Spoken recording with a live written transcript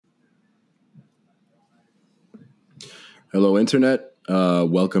Hello, Internet.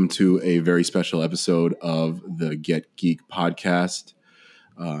 Welcome to a very special episode of the Get Geek podcast.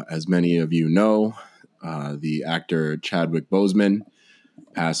 As many of you know, the actor Chadwick Boseman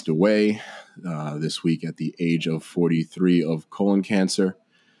passed away this week at the age of 43 of colon cancer.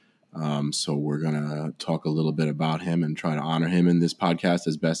 So we're going to talk a little bit about him and try to honor him in this podcast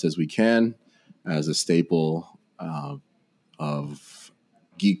as best as we can as a staple of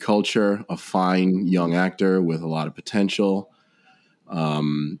geek culture, a fine young actor with a lot of potential.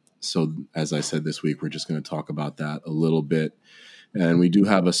 So as I said this week, we're just going to talk about that a little bit. And we do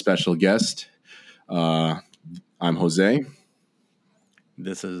have a special guest. I'm Jose.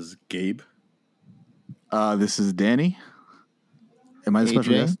 This is Gabe. This is Danny. Am I the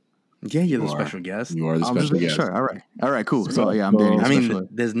special guest? Yeah, you're the special guest. You are the special guest. Sure. All right, cool. So yeah, I'm Danny. I mean,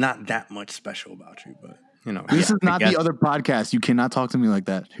 there's not that much special about you, but you know, this is not the other podcast. You cannot talk to me like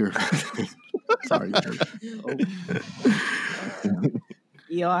that. Here. Sorry.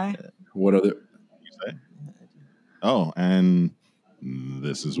 Eli? What other? You say? Oh, and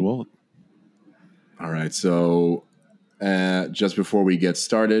this is Walt. All right. So just before we get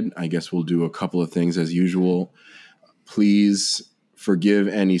started, I guess we'll do a couple of things as usual. Please forgive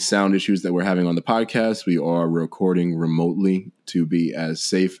any sound issues that we're having on the podcast. We are recording remotely to be as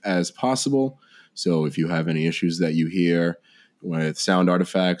safe as possible. So if you have any issues that you hear with sound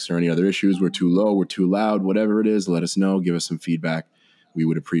artifacts or any other issues, we're too low, we're too loud, whatever it is, let us know. Give us some feedback. We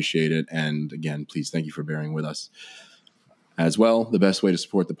would appreciate it. And again, please thank you for bearing with us. As well, the best way to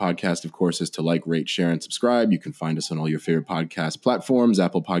support the podcast, of course, is to like, rate, share, and subscribe. You can find us on all your favorite podcast platforms,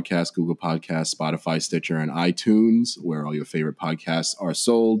 Apple Podcasts, Google Podcasts, Spotify, Stitcher, and iTunes, where all your favorite podcasts are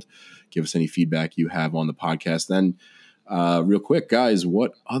sold. Give us any feedback you have on the podcast. Then, real quick, guys,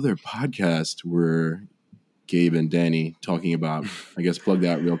 what other podcast were Gabe and Danny talking about? I guess plug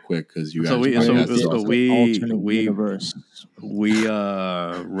that real quick because you guys. We run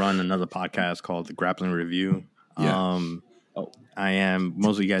another podcast called The Grappling Review. Yeah.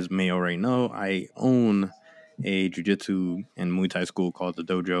 Most of you guys may already know, I own a jiu-jitsu and Muay Thai school called The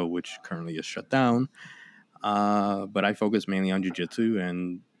Dojo, which currently is shut down. But I focus mainly on jiu-jitsu,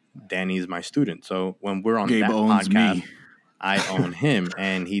 and Danny is my student. So when we're on Gabe that owns podcast, me. I own him,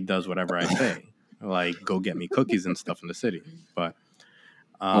 and he does whatever I say, like go get me cookies and stuff in the city. But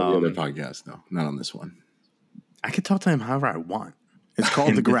on the other podcast, no, not on this one. I can talk to him however I want. It's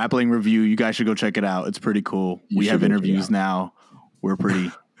called The Grappling Review. You guys should go check it out. It's pretty cool. We have interviews now. We're pretty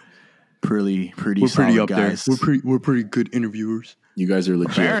solid up guys. there. We're pretty good interviewers. You guys are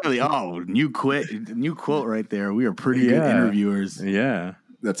legit. Apparently, new quote right there. We are pretty good interviewers. Yeah.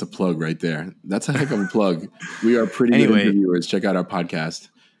 That's a plug right there. That's a heck of a plug. We are pretty good interviewers. Check out our podcast.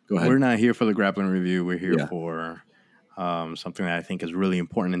 Go ahead. We're not here for the Grappling Review. We're here for something that I think is really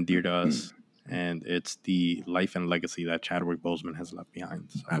important and dear to us. And it's the life and legacy that Chadwick Boseman has left behind.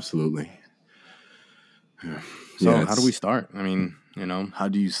 So. Absolutely. Yeah. So how do we start? I mean, how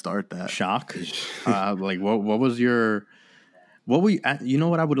do you start that? Shock. What was your? You know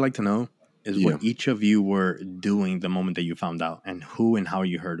what I would like to know is what each of you were doing the moment that you found out, and who and how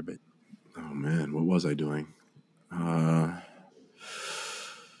you heard of it. Oh man, what was I doing?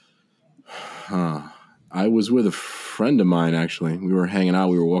 I was with a friend of mine, actually. We were hanging out.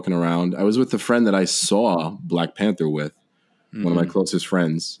 We were walking around. I was with the friend that I saw Black Panther with, one of my closest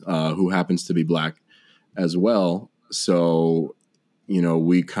friends, who happens to be black as well. So,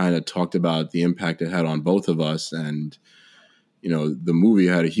 we kind of talked about the impact it had on both of us. And, the movie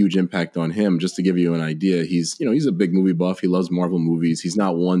had a huge impact on him. Just to give you an idea, he's a big movie buff. He loves Marvel movies. He's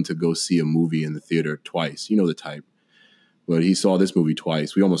not one to go see a movie in the theater twice. You know the type. But he saw this movie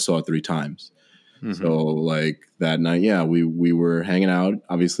twice. We almost saw it 3 times. Mm-hmm. So that night, we were hanging out.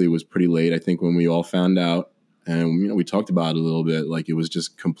 Obviously, it was pretty late, I think, when we all found out. And, we talked about it a little bit. Like, it was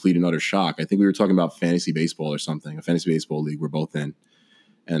just complete and utter shock. I think we were talking about fantasy baseball or something, a fantasy baseball league we're both in.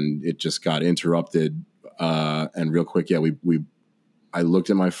 And it just got interrupted. And real quick, I looked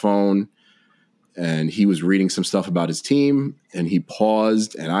at my phone, and he was reading some stuff about his team. And he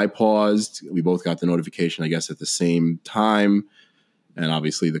paused, and I paused. We both got the notification, I guess, at the same time. And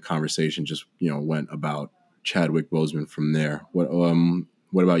obviously the conversation just, went about Chadwick Boseman from there.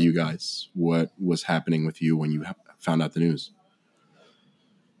 What about you guys? What was happening with you when you found out the news?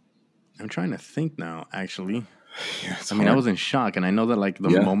 I'm trying to think now, actually. Yeah, I was in shock. And I know that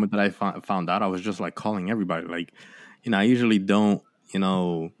the moment that I found out, I was just calling everybody. I usually don't,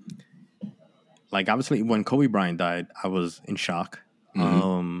 obviously when Kobe Bryant died, I was in shock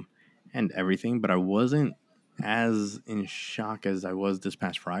and everything, but I wasn't as in shock as I was this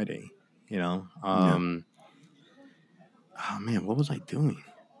past Friday, Oh man, what was I doing?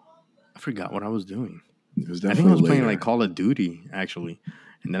 I forgot what I was doing. It was I definitely think I was later. playing like Call of Duty actually,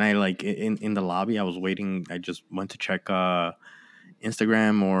 and then I like in the lobby I was waiting. I just went to check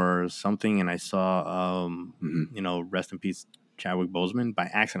Instagram or something, and I saw rest in peace Chadwick Boseman by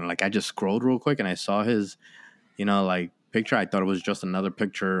accident. Like I just scrolled real quick and I saw his like picture. I thought it was just another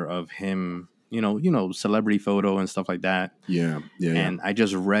picture of him, celebrity photo and stuff like that. Yeah. And I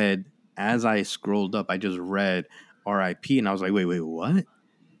just read, as I scrolled up, I just read RIP, and I was like, wait, what?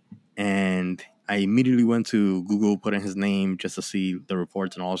 And I immediately went to Google, put in his name just to see the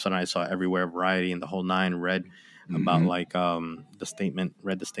reports, and all of a sudden I saw Everywhere Variety and the whole nine, read about like the statement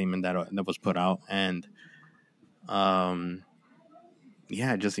that was put out, and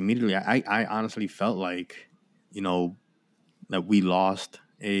just immediately I honestly felt like, that we lost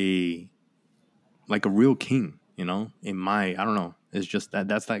a real king, I don't know. It's just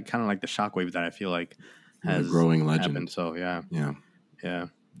that's like kind of like the shockwave that I feel like has growing legend. happened. So yeah.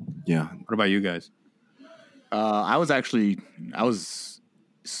 What about you guys? I was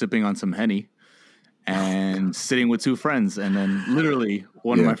sipping on some Henny and sitting with two friends, and then literally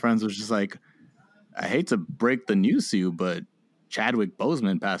one of my friends was just like, I hate to break the news to you, but Chadwick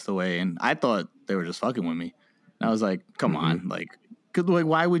Boseman passed away. And I thought they were just fucking with me. And I was like, come on,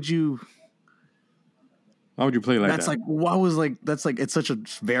 why would you play like that's that? It's such a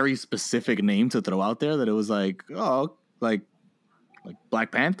very specific name to throw out there that it was like, oh, like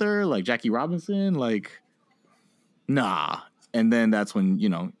Black Panther, like Jackie Robinson, like, nah. And then that's when,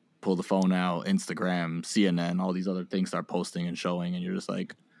 pull the phone out, Instagram, CNN, all these other things start posting and showing, and you're just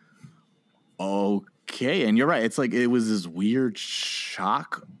like, okay. And you're right. It's like, it was this weird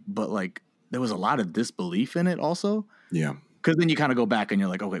shock, but like there was a lot of disbelief in it also. Yeah. Because then you kind of go back and you're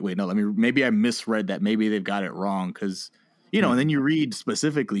like, okay, wait, no, maybe I misread that. Maybe they've got it wrong. Because, and then you read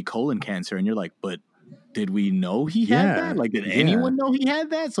specifically colon cancer and you're like, but did we know he had that? Like, did anyone know he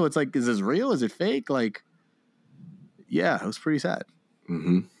had that? So it's like, is this real? Is it fake? Like, yeah, it was pretty sad.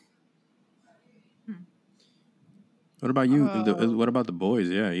 Mm-hmm. What about you? What about the boys?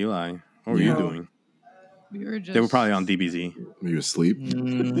 Yeah, Eli. What were you doing? They were probably on DBZ. Were you asleep?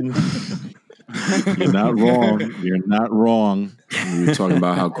 You're not wrong. You're not wrong. We were talking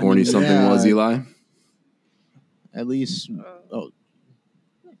about how corny something was, Eli. At least,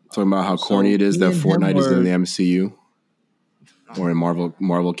 talking about how corny it is that Fortnite is in the MCU or in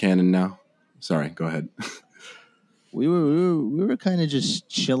Marvel canon now. Sorry, go ahead. We were kind of just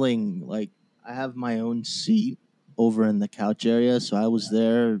chilling. Like, I have my own seat over in the couch area, so I was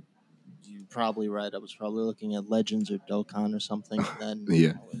there. You're probably right. I was probably looking at Legends or Dokkan or something. And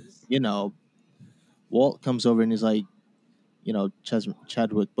then, Walt comes over and he's like,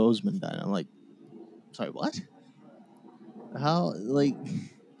 Chadwick Boseman died. I'm like, sorry, what? How? Like,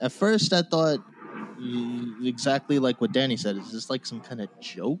 at first I thought exactly like what Danny said. Is this like some kind of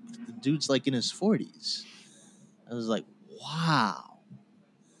joke? The dude's like in his 40s. I was like, wow.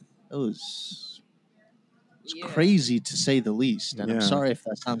 It was crazy to say the least. And I'm sorry if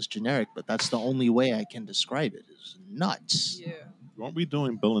that sounds generic, but that's the only way I can describe it. It's nuts. Yeah. Weren't we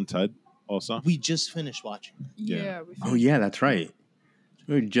doing Bill and Ted also? We just finished watching. Yeah. Oh, yeah, that's right.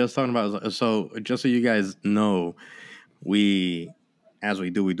 We were just talking about, so just so you guys know, we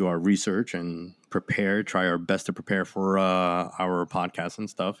do our research and try our best to prepare for our podcast and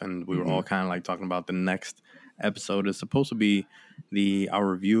stuff. And we were all kind of like talking about the next episode is supposed to be our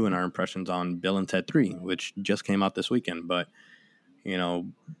review and our impressions on Bill and Ted 3, which just came out this weekend. But, we're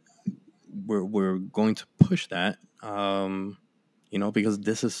going to push that, because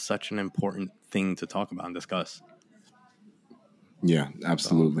this is such an important thing to talk about and discuss. Yeah,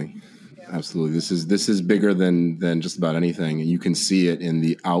 absolutely. Absolutely. This is bigger than just about anything. And you can see it in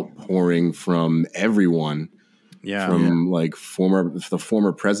the outpouring from everyone. Yeah. From like the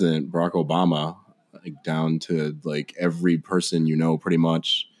former president, Barack Obama, like down to like every person, pretty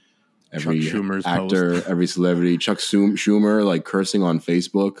much. Every actor, post. Every celebrity, Chuck Schumer, like cursing on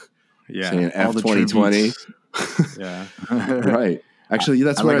Facebook. Yeah. Saying F 2020. Yeah. Right. Actually,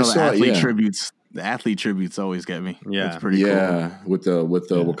 that's where I saw athlete tributes. The athlete tributes always get me. Yeah, it's pretty cool. Yeah, with the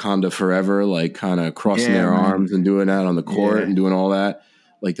Wakanda Forever, like kind of crossing their arms and doing that on the court and doing all that.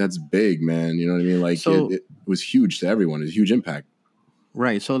 Like that's big, man. You know what I mean? Like so, it was huge to everyone. It was a huge impact.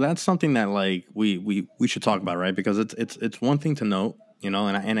 Right. So that's something that like we should talk about, right? Because it's one thing to note,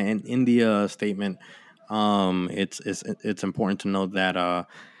 and in the statement, it's important to note that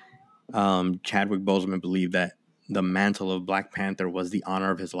Chadwick Boseman believed that the mantle of Black Panther was the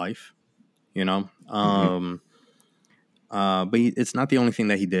honor of his life. But it's not the only thing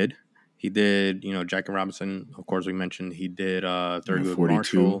that he did. He did, Jackie Robinson, of course, we mentioned. He did Thurgood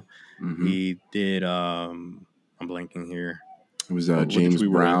Marshall. Mm-hmm. He did, I'm blanking here. It was which James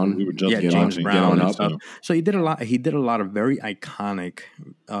Brown. We were just Yeah, getting James on- Brown getting and on stuff. to. So he did a lot. He did a lot of very iconic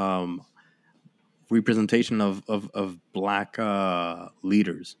representation of black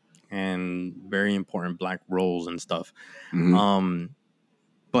leaders and very important black roles and stuff. Mhm.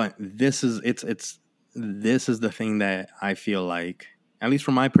 But this is this is the thing that I feel like, at least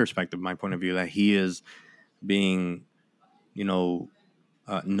from my perspective, my point of view, that he is being, you know,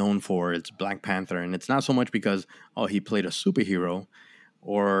 known for. It's Black Panther, and it's not so much because he played a superhero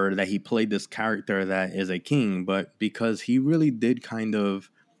or that he played this character that is a king, but because he really did kind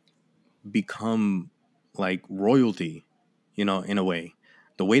of become like royalty, you know, in a way.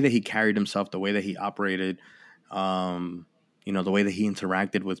 The way that he carried himself, the way that he operated, you know, the way that he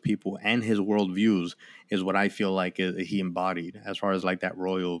interacted with people and his worldviews is what I feel like he embodied as far as like that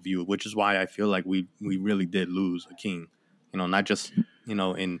royal view, which is why I feel like we really did lose a king, you know, not just, you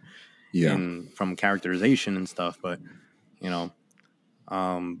know, in from characterization and stuff, but, you know,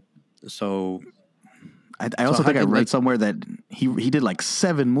 so I also how think I did, read like- somewhere that he did like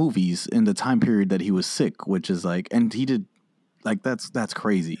 7 movies in the time period that he was sick, which is like, and he did like that's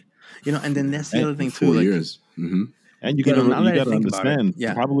crazy. you know, and then that's the And other thing 4 too. Like, years. Hmm. And you You know, gotta now that I you gotta think about it, understand.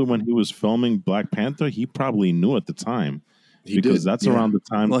 yeah. Probably when he was filming Black Panther, he probably knew at the time He because did, that's yeah. around the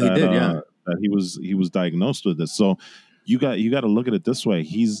time Well, he that did, yeah. that he was diagnosed with this. So you got to look at it this way.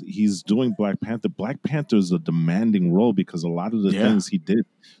 He's doing Black Panther. Black Panther is a demanding role because a lot of the Yeah. things he did,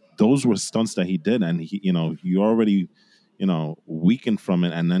 those were stunts that he did, and he already weakened from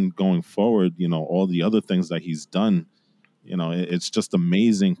it, and then going forward, all the other things that he's done, it's just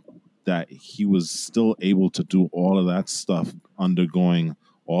amazing that he was still able to do all of that stuff, undergoing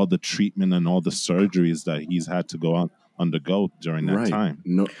all the treatment and all the surgeries that he's had to undergo during that time.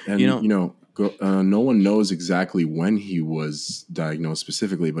 No, and You know- no one knows exactly when he was diagnosed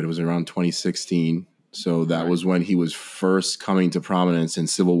specifically, but it was around 2016. So that was when he was first coming to prominence in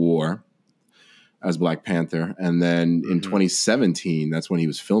Civil War as Black Panther, and then in 2017, that's when he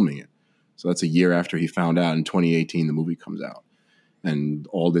was filming it. So that's a year after he found out. In 2018, the movie comes out. And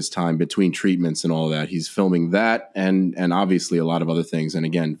all this time between treatments and all that, he's filming that and obviously a lot of other things. And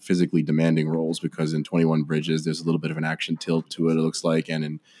again, physically demanding roles, because in 21 Bridges, there's a little bit of an action tilt to it, it looks like.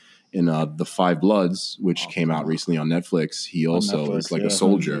 And in The Five Bloods, which came out recently on Netflix, he also Netflix, is like yeah. a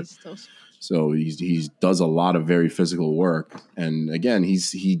soldier. So he does a lot of very physical work. And again,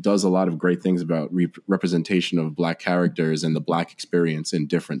 he does a lot of great things about representation of Black characters and the Black experience in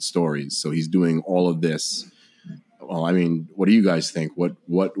different stories. So he's doing all of this. Well, I mean, what do you guys think? What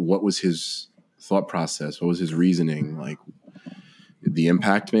was his thought process? What was his reasoning? Like the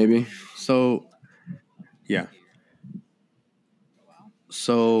impact, maybe? So, yeah.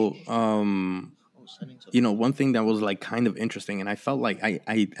 So, you know, one thing that was like kind of interesting, and I felt like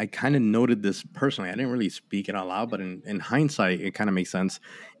I kind of noted this personally. I didn't really speak it out loud, but in hindsight, it kind of makes sense.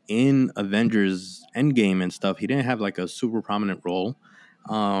 In Avengers Endgame and stuff, he didn't have like a super prominent role.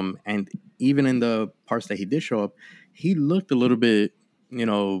 And even in the parts that he did show up, he looked a little bit, you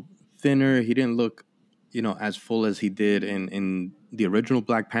know, thinner. He didn't look, you know, as full as he did in the original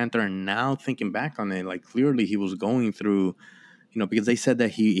Black Panther. And now thinking back on it, like clearly he was going through, you know, because they said that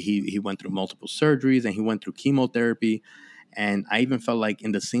he went through multiple surgeries and he went through chemotherapy. And I even felt like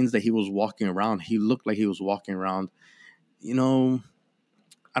in the scenes that he was walking around, he looked like he was walking around, you know,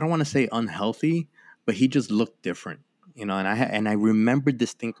 I don't want to say unhealthy, but he just looked different, you know. And I remember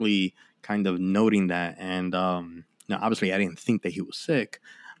distinctly kind of noting that. And now obviously I didn't think that he was sick,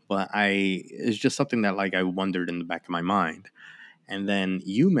 but it's just something that like I wondered in the back of my mind. And then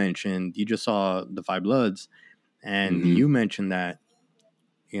you mentioned you just saw The Five Bloods, and you mentioned that,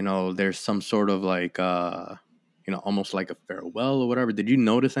 you know, there's some sort of like you know, almost like a farewell or whatever. Did you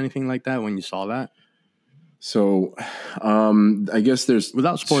notice anything like that when you saw that? So I guess there's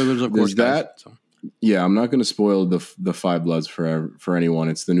Without spoilers, of course, there's guys. that. So. Yeah, I'm not going to spoil the Five Bloods for anyone.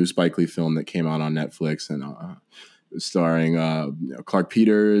 It's the new Spike Lee film that came out on Netflix and starring Clark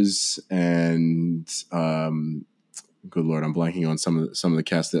Peters and good Lord, I'm blanking on some of the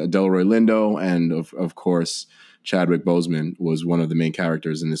cast. Delroy Lindo and of course Chadwick Boseman was one of the main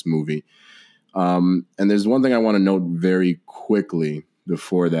characters in this movie. And there's one thing I want to note very quickly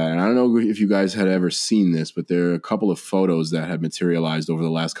before that. And I don't know if you guys had ever seen this, but there are a couple of photos that have materialized over the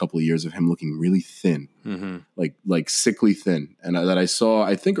last couple of years of him looking really thin, like sickly thin. And that I saw,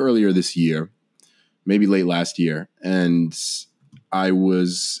 I think earlier this year, maybe late last year. And I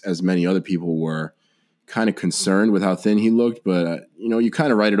was, as many other people were, kind of concerned with how thin he looked. But, you know, you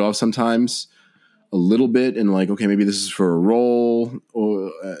kind of write it off sometimes a little bit and like, okay, maybe this is for a role,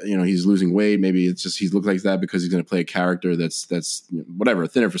 or you know, he's losing weight. Maybe it's just he's looked like that because he's going to play a character that's you know, whatever,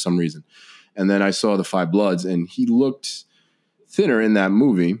 thinner for some reason. And then I saw The Five Bloods, and he looked thinner in that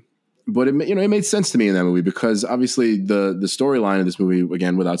movie. But it made sense to me in that movie because obviously the storyline of this movie,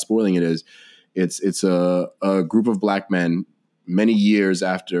 again, without spoiling it, is it's a group of black men many years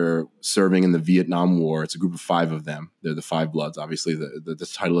after serving in the Vietnam War. It's a group of 5 of them. They're the Five Bloods, obviously the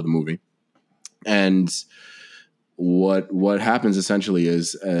title of the movie. And what happens essentially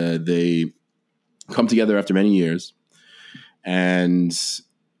is they come together after many years, and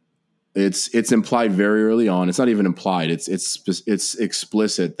it's implied very early on. It's not even implied. It's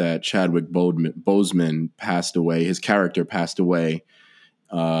explicit that Chadwick Boseman passed away. His character passed away.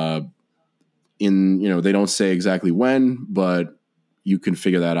 They don't say exactly when, but you can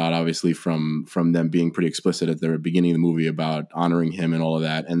figure that out obviously from them being pretty explicit at the beginning of the movie about honoring him and all of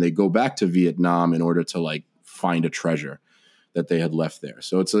that. And they go back to Vietnam in order to like find a treasure that they had left there.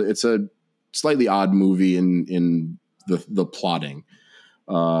 So it's a slightly odd movie in the plotting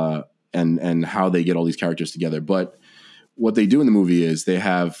and how they get all these characters together. But what they do in the movie is they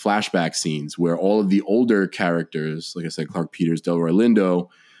have flashback scenes where all of the older characters, like I said, Clark Peters, Delroy Lindo,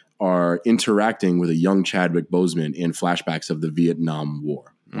 are interacting with a young Chadwick Boseman in flashbacks of the Vietnam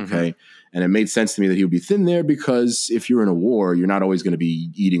War. Okay. And it made sense to me that he would be thin there because if you're in a war, you're not always going to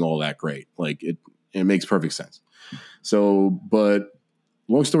be eating all that great. Like it makes perfect sense. So, but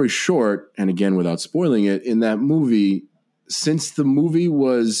long story short, and again, without spoiling it, in that movie, since the movie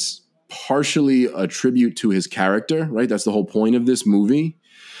was partially a tribute to his character, right? That's the whole point of this movie.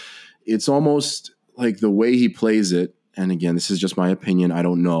 It's almost like the way he plays it. And again, this is just my opinion. I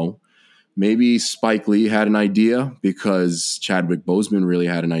don't know. Maybe Spike Lee had an idea because Chadwick Boseman really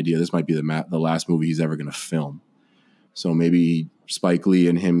had an idea. This might be the last movie he's ever going to film. So maybe Spike Lee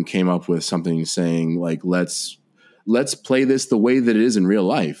and him came up with something saying like, let's play this the way that it is in real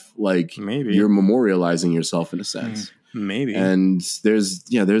life. Like maybe you're memorializing yourself in a sense. Maybe. And there's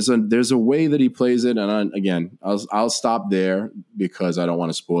a way that he plays it. And I'll stop there because I don't want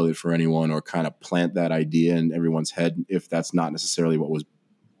to spoil it for anyone or kind of plant that idea in everyone's head if that's not necessarily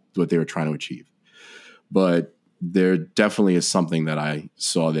what they were trying to achieve. But there definitely is something that I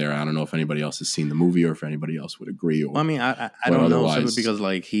saw there. I don't know if anybody else has seen the movie or if anybody else would agree. Or, I don't know because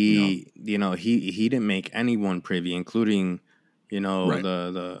like he didn't make anyone privy, including right.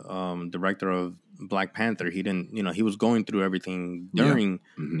 the director of Black Panther. He didn't, he was going through everything during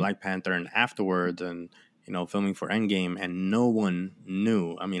Black Panther and afterwards, and filming for Endgame, and no one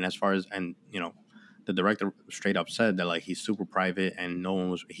knew. I mean, as far as the director straight up said that like he's super private and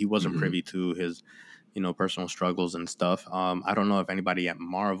he wasn't privy to his personal struggles and stuff. I don't know if anybody at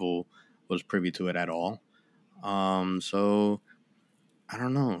Marvel was privy to it at all. So I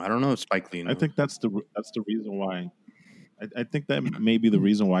don't know if Spike Lee knew. I think that's the reason why. I think that may be the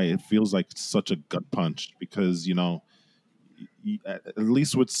reason why it feels like such a gut punch because at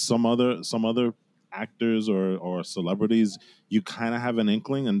least with some other actors or celebrities, you kind of have an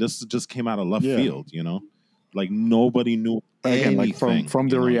inkling, and this just came out of left field. Like nobody knew anything. Like from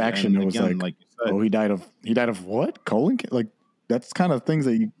the reaction, it was again, like you said, oh, he died of what? Colon? Like that's kind of things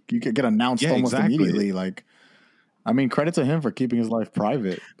that you could get announced almost immediately. Like, I mean, credit to him for keeping his life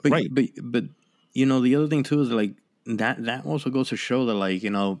private. But, right. But the other thing too is like that also goes to show that like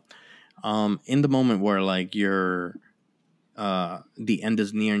in the moment where like you're the end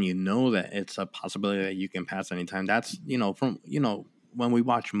is near and that it's a possibility that you can pass anytime. That's from when we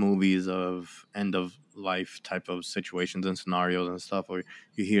watch movies of end of life type of situations and scenarios and stuff, or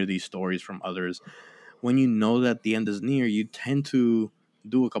you hear these stories from others. When you know that the end is near, you tend to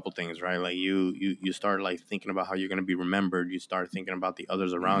do a couple things, right? Like you start like thinking about how you're going to be remembered. You start thinking about the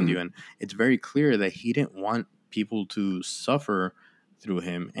others around you, and it's very clear that he didn't want people to suffer through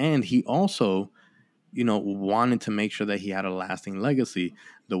him, and he also wanted to make sure that he had a lasting legacy.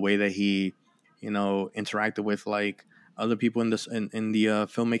 The way that he interacted with like other people in the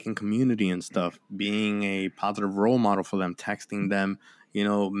filmmaking community and stuff, being a positive role model for them, texting them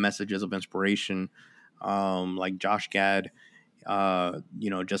messages of inspiration, like Josh Gad,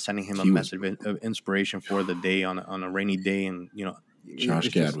 just sending him a message of inspiration for the day on a rainy day, and Josh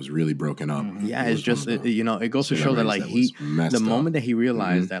Gad was really broken up. Yeah, it's just it goes to show that like the moment that he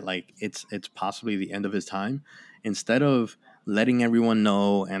realized that like it's possibly the end of his time, instead of letting everyone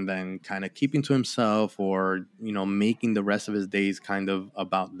know and then kind of keeping to himself or making the rest of his days kind of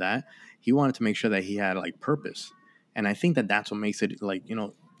about that, he wanted to make sure that he had like purpose. And I think that that's what makes it like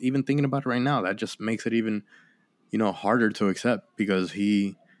even thinking about it right now, that just makes it even harder to accept, because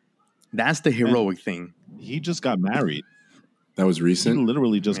that's the heroic thing. He just got married. That was recent. He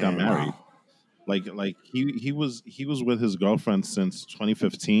literally just got married. Wow. Like he was with his girlfriend since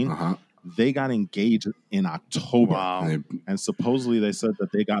 2015, They got engaged in October. Wow. And supposedly they said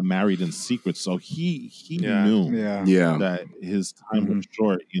that they got married in secret. So he Yeah. knew Yeah. that his time was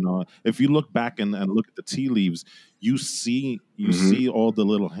short. You know, if you look back and look at the tea leaves, you see all the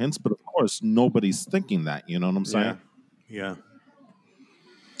little hints, but of course nobody's thinking that. You know what I'm saying? Yeah.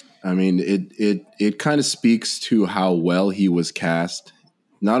 I mean, it kind of speaks to how well he was cast,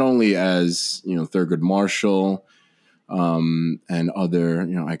 not only as, you know, Thurgood Marshall, and other,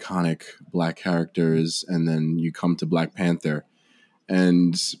 you know, iconic Black characters, and then you come to Black Panther.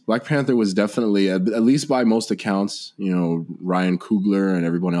 And Black Panther was definitely, at least by most accounts, you know, Ryan Coogler and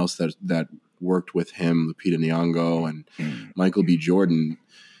everyone else that worked with him, Lupita Nyong'o and Michael B. Jordan,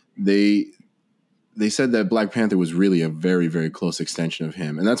 they said that Black Panther was really a very, very close extension of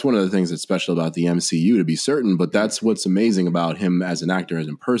him. And that's one of the things that's special about the MCU, to be certain. But that's what's amazing about him as an actor, as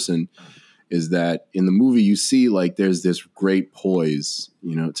in person, is that in the movie you see like there's this great poise,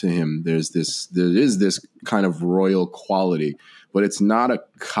 you know, to him. There is this kind of royal quality, but it's not a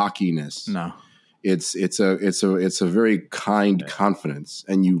cockiness. No. It's a very kind confidence.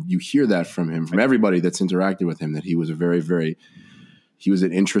 And you hear that from him, from everybody that's interacted with him, that he was he was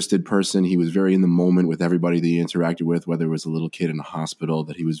an interested person. He was very in the moment with everybody that he interacted with, whether it was a little kid in a hospital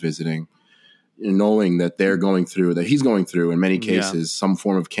that he was visiting, knowing that he's going through in many cases some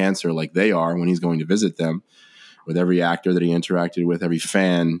form of cancer like they are when he's going to visit them. With every actor that he interacted with, every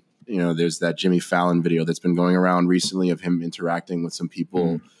fan, you know, there's that Jimmy Fallon video that's been going around recently of him interacting with some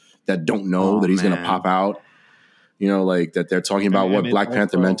people that don't know that he's going to pop out. You know, like that they're talking about what Black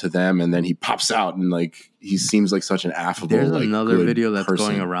Panther meant to them, and then he pops out and like he seems like such an affable. There's like, another good video that's person,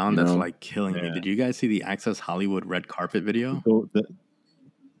 going around that's know? like killing me. Did you guys see the Access Hollywood red carpet video?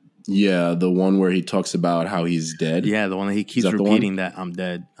 Yeah, the one where he talks about how he's dead. Yeah, the one that he keeps repeating that I'm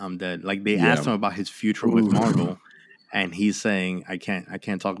dead, I'm dead. Like they asked him about his future with Marvel, and he's saying, I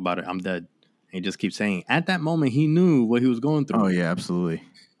can't talk about it. I'm dead. And he just keeps saying. At that moment, he knew what he was going through. Oh yeah, absolutely.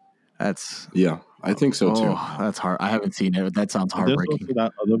 That's I think so too. That's hard. I haven't seen it, but that sounds heartbreaking. There's also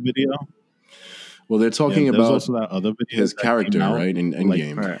that other video. Well, they're talking about also that other video his character, right, in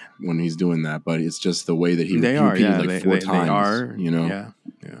Endgame, when he's doing that. But it's just the way that he repeated like four times. You know, yeah.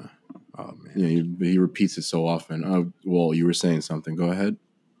 Oh man, yeah, he repeats it so often. Well, you were saying something. Go ahead.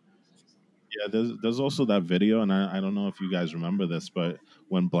 Yeah, there's also that video, and I don't know if you guys remember this, but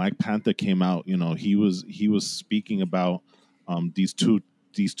when Black Panther came out, you know, he was speaking about these two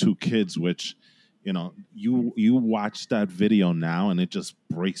kids, which, you know, you watch that video now and it just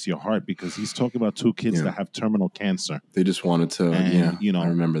breaks your heart because he's talking about two kids that have terminal cancer. They just wanted to, you know, I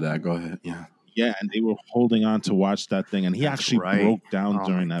remember that. Go ahead. Yeah, and they were holding on to watch that thing, and he actually broke down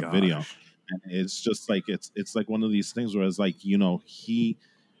during that video. And it's just like it's like one of these things where it's like, you know,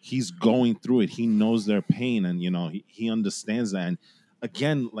 he's going through it. He knows their pain, and you know, he understands that. And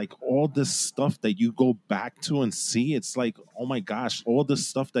again, like all this stuff that you go back to and see, it's like, oh my gosh, all this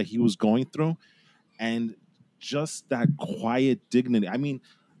stuff that he was going through, and just that quiet dignity. I mean,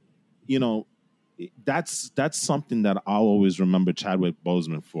 you know, that's something that I'll always remember Chadwick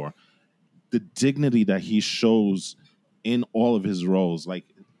Boseman for. The dignity that he shows in all of his roles. Like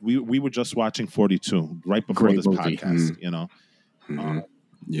we were just watching 42 right before this podcast, you know.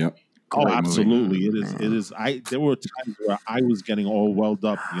 Yep. Oh, absolutely. Movie. It is. There were times where I was getting all welled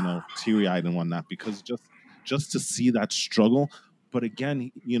up, you know, teary-eyed and whatnot, because just to see that struggle. But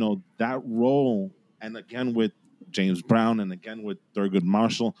again, you know, that role, and again with James Brown and again with Thurgood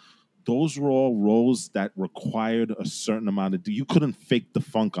Marshall, those were all roles that required a certain amount of... You couldn't fake the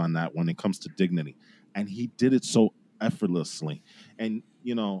funk on that when it comes to dignity. And he did it so effortlessly. And,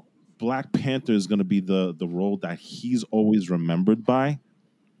 you know, Black Panther is going to be the role that he's always remembered by.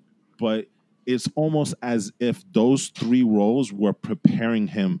 But it's almost as if those three roles were preparing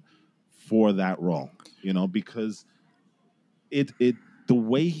him for that role, you know, because the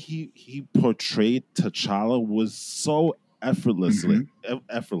way he portrayed T'Challa was so effortless,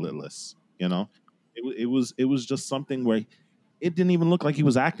 you know. It was just something where it didn't even look like he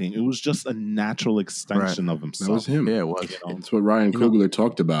was acting. It was just a natural extension of himself. That was him. Yeah, it was. You know? That's what Ryan Coogler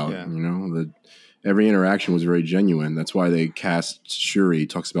talked about. You know, that every interaction was very genuine. That's why they cast Shuri. He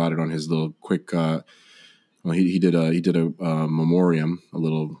talks about it on his little quick. He did a memoriam,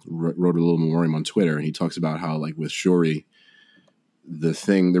 wrote a little memoriam on Twitter, and he talks about how, like, with Shuri,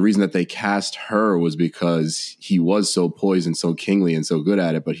 the reason that they cast her was because he was so poised and so kingly and so good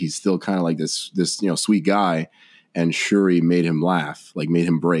at it, but he's still kind of like this you know, sweet guy, and Shuri made him laugh, like made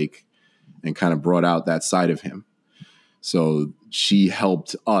him break, and kind of brought out that side of him. So she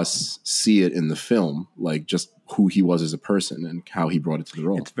helped us see it in the film, like just who he was as a person and how he brought it to the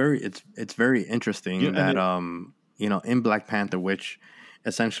role. It's very interesting that you know, in Black Panther, which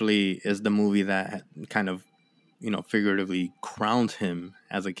essentially is the movie that kind of, figuratively crowned him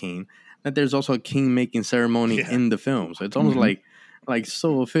as a king, that there's also a king making ceremony in the film. So it's almost like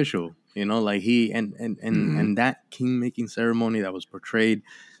so official, like he and that king making ceremony that was portrayed,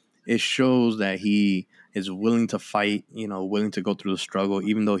 it shows that he is willing to fight, willing to go through the struggle,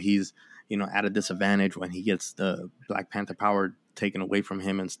 even though he's, at a disadvantage when he gets the Black Panther power taken away from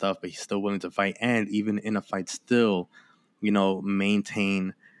him and stuff, but he's still willing to fight. And even in a fight still,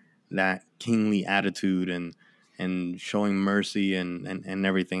 maintain that kingly attitude and showing mercy and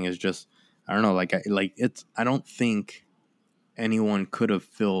everything is just, I don't know, I don't think anyone could have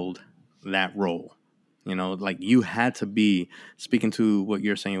filled that role. You had to be, speaking to what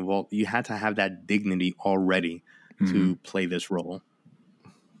you're saying, Walt, you had to have that dignity already to play this role.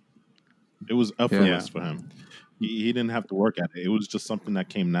 It was effortless for him. He didn't have to work at it. It was just something that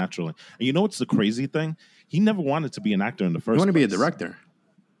came naturally. And you know what's the crazy thing? He never wanted to be an actor in the first place. He wanted to be a director.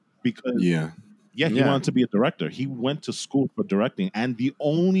 Because he wanted to be a director. He went to school for directing. And the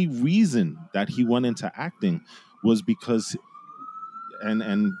only reason that he went into acting was because, and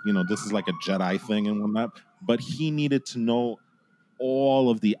this is like a Jedi thing and whatnot, but he needed to know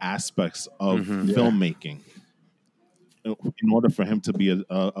all of the aspects of filmmaking in order for him to be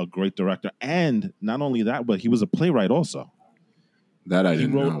a great director. And not only that, but he was a playwright also. That I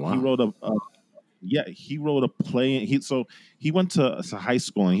didn't know. Wow. He wrote a play. He went to high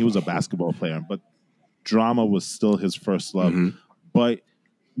school and he was a basketball player, but drama was still his first love. But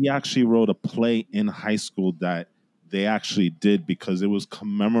he actually wrote a play in high school that they actually did because it was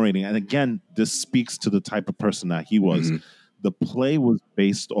commemorating. And again, this speaks to the type of person that he was. The play was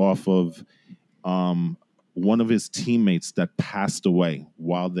based off of one of his teammates that passed away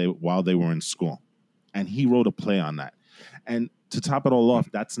while they were in school, and he wrote a play on that. And to top it all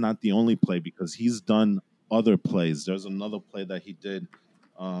off, that's not the only play because he's done other plays. There's another play that he did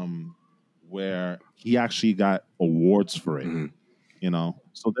where he actually got awards for it.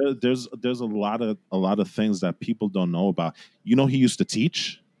 So there's a lot of things that people don't know about. He used to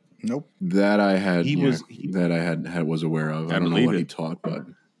teach. Nope. That I had. Was aware of. I don't know what he taught, but.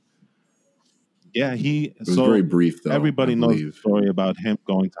 Yeah, it was very brief, though. Everybody knows the story about him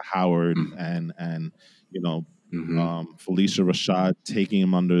going to Howard and Felicia Rashad taking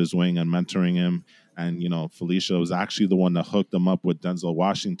him under his wing and mentoring him. And, Felicia was actually the one that hooked him up with Denzel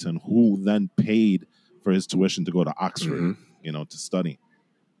Washington, who then paid for his tuition to go to Oxford, to study.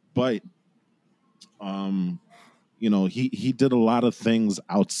 But, he did a lot of things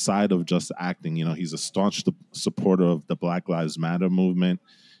outside of just acting. He's a staunch supporter of the Black Lives Matter movement,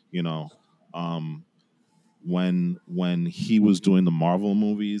 when he was doing the Marvel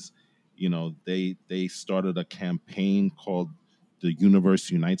movies, they started a campaign called the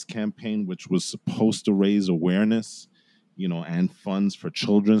Universe Unites campaign, which was supposed to raise awareness, and funds for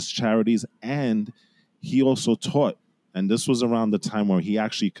children's charities. And he also taught, and this was around the time where he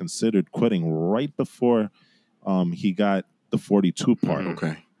actually considered quitting right before he got the 42 part.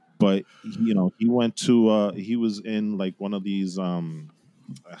 Okay. But, he went to, he was in like one of these,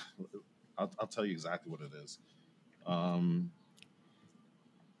 I'll tell you exactly what it is.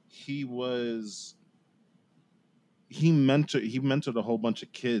 He mentored a whole bunch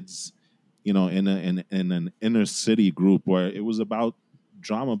of kids, in an inner city group where it was about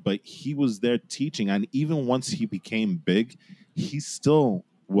drama, but he was there teaching. And even once he became big, he still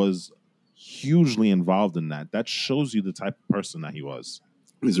was hugely involved in that. That shows you the type of person that he was.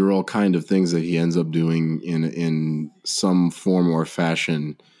 These are all kind of things that he ends up doing in some form or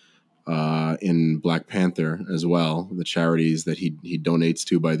fashion. In Black Panther as well, the charities that he donates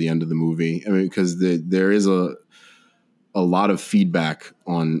to by the end of the movie. I mean, because there is a lot of feedback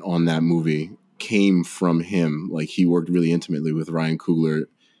on that movie came from him. Like, he worked really intimately with Ryan Coogler.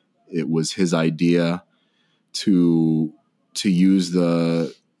 It was his idea to use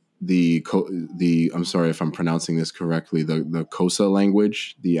the I'm sorry if I'm pronouncing this correctly, the Xhosa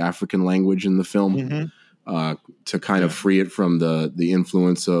language, the African language in the film. To kind of free it from the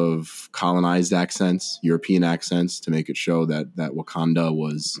influence of colonized accents, European accents, to make it show that Wakanda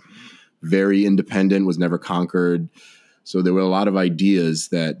was very independent, was never conquered. So there were a lot of ideas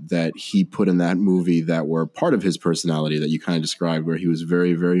that he put in that movie that were part of his personality that you kind of described, where he was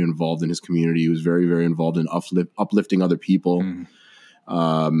very, very involved in his community. He was very, very involved in uplifting other people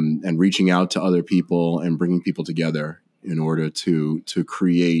and reaching out to other people and bringing people together in order to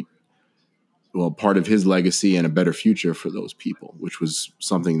create, well, part of his legacy and a better future for those people, which was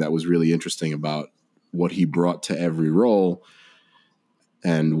something that was really interesting about what he brought to every role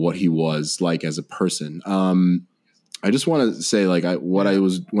and what he was like as a person. I just want to say, like, when I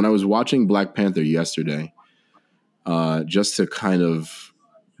was watching Black Panther yesterday, just to kind of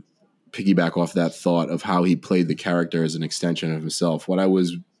piggyback off that thought of how he played the character as an extension of himself. What I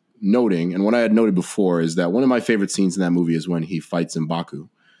was noting, and what I had noted before, is that one of my favorite scenes in that movie is when he fights M'Baku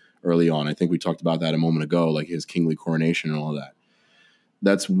early on. I think we talked about that a moment ago, like his kingly coronation and all that.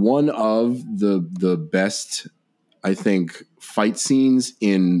 That's one of the best, I think, fight scenes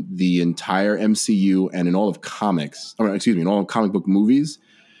in the entire MCU and in all of comics, in all of comic book movies,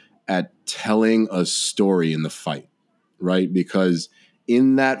 at telling a story in the fight, right? Because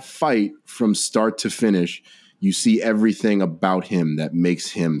in that fight, from start to finish, you see everything about him that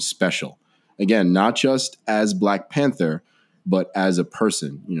makes him special. Again, not just as Black Panther, but as a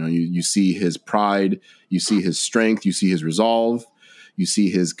person. You know, you see his pride, you see his strength, you see his resolve, you see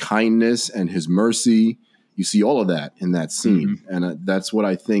his kindness and his mercy. You see all of that in that scene. Mm-hmm. And that's what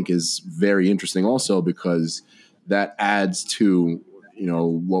I think is very interesting also, because that adds to, you know,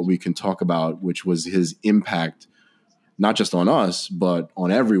 what we can talk about, which was his impact, not just on us, but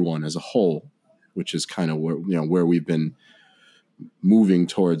on everyone as a whole, which is kind of where we've been moving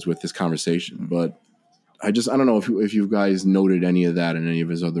towards with this conversation. But I don't know if you guys noted any of that in any of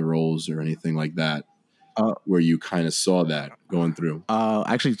his other roles or anything like that, where you kind of saw that going through.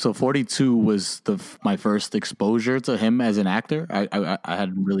 Actually, so 42 was my first exposure to him as an actor. I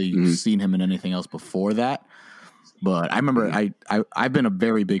hadn't really seen him in anything else before that. But I remember I've been a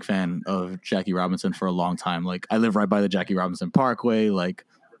very big fan of Jackie Robinson for a long time. Like, I live right by the Jackie Robinson Parkway. Like,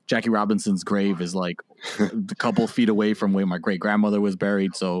 Jackie Robinson's grave is like a couple feet away from where my great grandmother was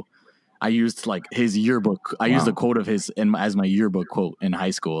buried. So I used like his yearbook. I used a quote of his as my yearbook quote in high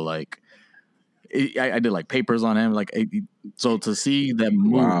school. Like, I did like papers on him. Like, so to see that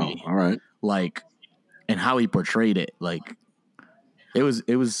movie, all right, like, and how he portrayed it, like, it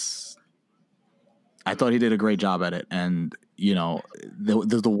was. I thought he did a great job at it. And, you know,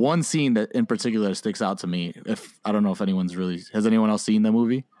 there's the one scene that in particular sticks out to me. I don't know if has anyone else seen the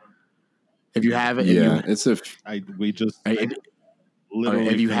movie? If you haven't, if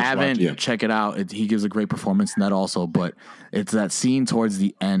you haven't, check it out. He gives a great performance in that also, but it's that scene towards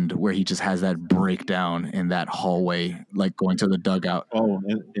the end where he just has that breakdown in that hallway, like going to the dugout. Oh,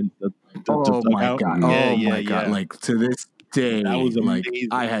 my God. My God. Like, to this day, that was like,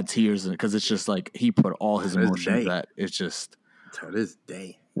 I had tears in it, because it's just like he put all his emotions that it's just to this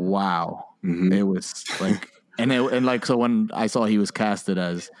day. Wow. Mm-hmm. It was like, and like, so when I saw he was casted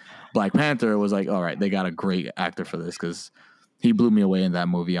as Black Panther, it was like, all right, they got a great actor for this, because he blew me away in that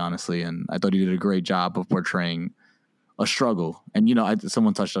movie, honestly. And I thought he did a great job of portraying a struggle. And, you know,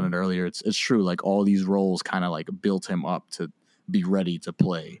 someone touched on it earlier. It's true. Like, all these roles kind of like built him up to be ready to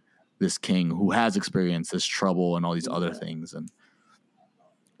play this king who has experienced this trouble and all these other things. And,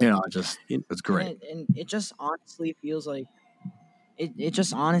 you know, it's great. And it just honestly feels like,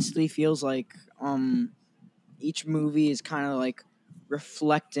 each movie is kind of like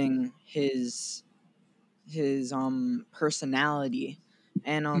reflecting his personality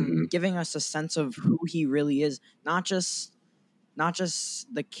and giving us a sense of who he really is, not just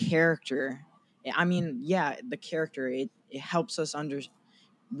the character. I mean, yeah, the character, it helps us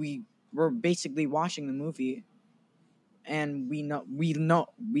we're basically watching the movie and we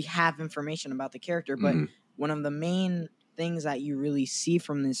have information about the character, but one of the main things that you really see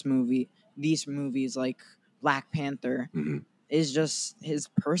from these movies like Black Panther is just his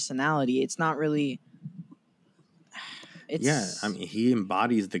personality. It's not really I mean, he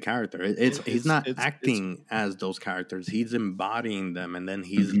embodies the character. He's not acting as those characters. He's embodying them, and then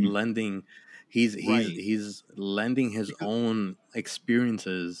he's lending his own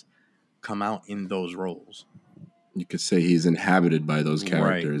experiences come out in those roles. You could say he's inhabited by those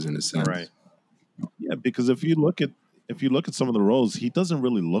characters in a sense. Right. Yeah, because if you look at some of the roles, he doesn't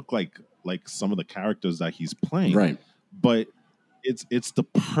really look like some of the characters that he's playing. Right. But it's the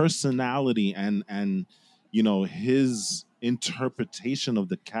personality and you know, his interpretation of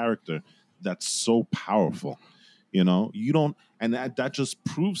the character that's so powerful. You know, and that just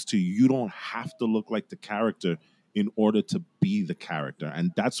proves to you don't have to look like the character in order to be the character.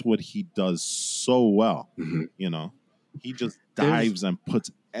 And that's what he does so well. You know, he just dives and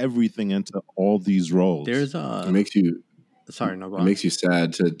puts everything into all these roles. It makes you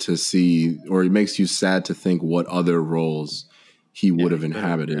sad to see, or it makes you sad to think what other roles he would have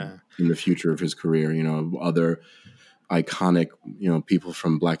inhabited in the future of his career. You know, other iconic, you know, people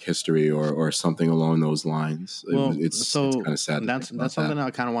from Black history or something along those lines. Well, it's kind of sad. That's something that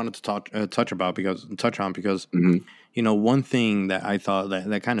I kind of wanted to touch on because you know, one thing that I thought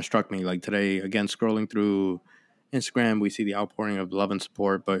that kind of struck me, like today, again, scrolling through Instagram, we see the outpouring of love and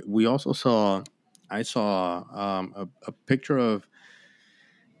support, but we also I saw a picture of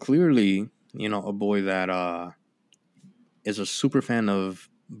clearly, you know, a boy that is a super fan of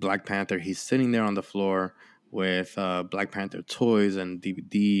Black Panther, he's sitting there on the floor with Black Panther toys and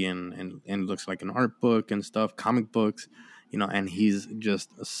DVD and looks like an art book and stuff, comic books, and he's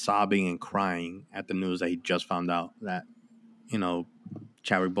just sobbing and crying at the news that he just found out that,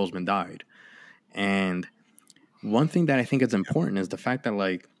 Chadwick Boseman died. And one thing that I think is important is the fact that,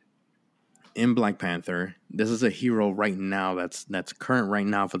 like, in Black Panther, this is a hero right now that's current right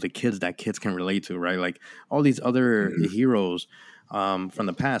now for the kids that kids can relate to, right? Like all these other heroes from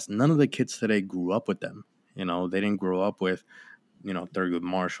the past, none of the kids today grew up with them. They didn't grow up with, Thurgood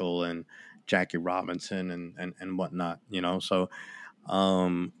Marshall and Jackie Robinson and whatnot, So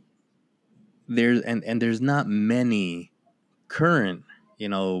there's not many current,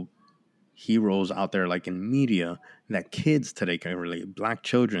 heroes out there like in media that kids today can relate, Black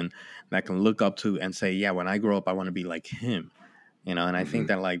children that can look up to and say, yeah, when I grow up, I want to be like him, and I think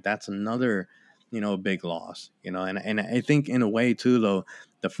that, like, that's another, big loss, and I think in a way too, though,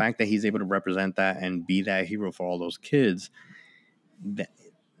 the fact that he's able to represent that and be that hero for all those kids,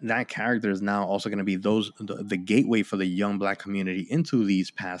 that character is now also going to be the gateway for the young Black community into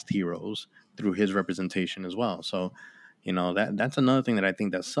these past heroes through his representation as well. So that's another thing that I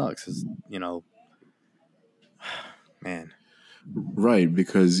think that sucks is, man. Right,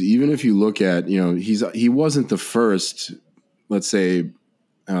 because even if you look at, he wasn't the first, let's say,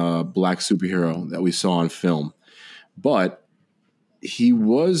 Black superhero that we saw on film, but he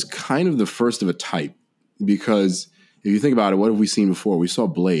was kind of the first of a type, because if you think about it, what have we seen before? We saw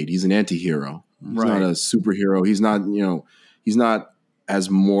Blade. He's an anti-hero. He's not a superhero. He's not as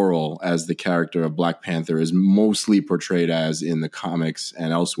moral as the character of Black Panther is mostly portrayed as in the comics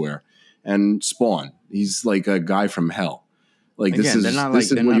and elsewhere. And Spawn, he's like a guy from hell. Like,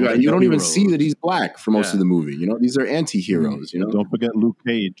 again, you don't even see that he's Black for most of the movie. These are anti-heroes. Don't forget Luke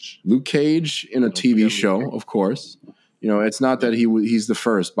Cage. Luke Cage in a TV show, of course. It's not that he's the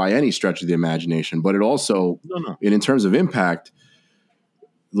first by any stretch of the imagination, but it also, in terms of impact,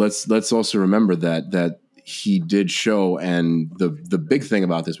 let's also remember that he did show, and the big thing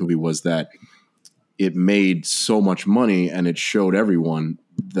about this movie was that it made so much money, and it showed everyone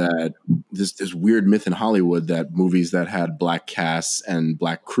that this weird myth in Hollywood that movies that had Black casts and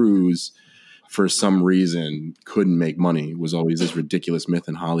Black crews for some reason couldn't make money. It was always this ridiculous myth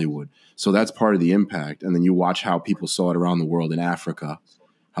in Hollywood. So that's part of the impact. And then you watch how people saw it around the world in Africa,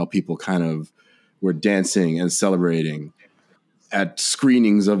 how people kind of were dancing and celebrating at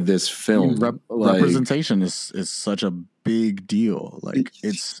screenings of this film. Representation is such a big deal. Like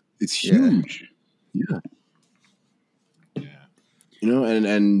it's huge. Yeah.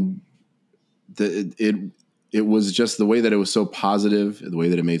 And it was just the way that it was so positive, the way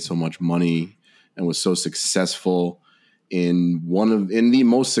that it made so much money and was so successful in the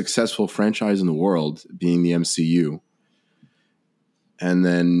most successful franchise in the world, being the MCU. And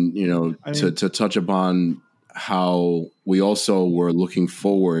then, to touch upon how we also were looking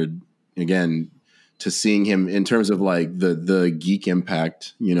forward again to seeing him in terms of like the geek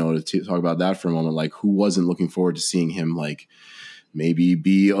impact, to talk about that for a moment, like who wasn't looking forward to seeing him like maybe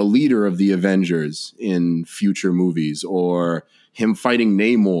be a leader of the Avengers in future movies, or him fighting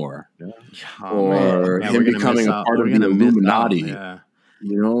Namor, or him becoming a part of the Illuminati.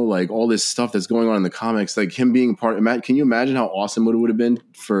 Like all this stuff that's going on in the comics, like him being part. Can you imagine how awesome it would have been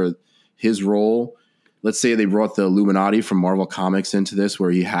for his role? Let's say they brought the Illuminati from Marvel Comics into this,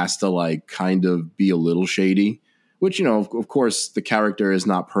 where he has to like kind of be a little shady, which, of course the character is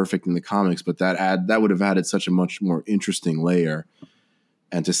not perfect in the comics, but that would have added such a much more interesting layer.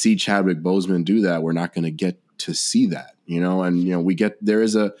 And to see Chadwick Boseman do that, we're not going to get to see that, and, there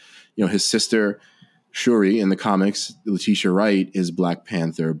is his sister Shuri in the comics, Letitia Wright, is Black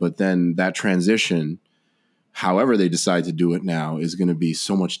Panther, but then that transition, however they decide to do it now, is going to be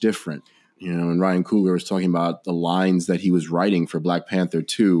so much different. And Ryan Coogler was talking about the lines that he was writing for Black Panther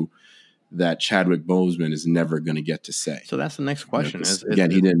 2 that Chadwick Boseman is never going to get to say. So that's the next question. He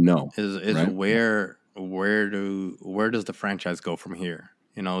didn't know. Is right? where does the franchise go from here?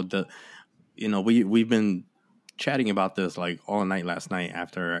 We've been chatting about this like all night last night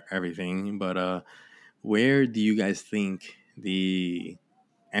after everything, but where do you guys think the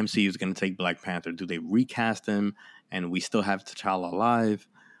MCU is going to take Black Panther? Do they recast him and we still have T'Challa alive?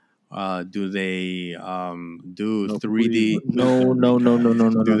 Do they do 3D? No.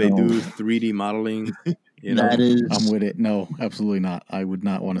 Do they do 3D modeling? I'm with it. No, absolutely not. I would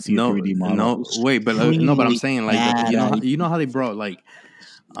not want to see a 3D model. No, wait, but but I'm saying like you know how they brought like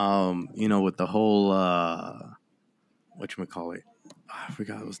with the whole whatchamacallit? I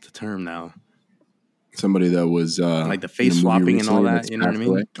forgot what's the term now. Somebody that was like the face swapping and all that. You know what I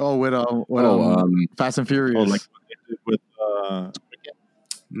mean? Oh, with Fast and Furious. Oh, like with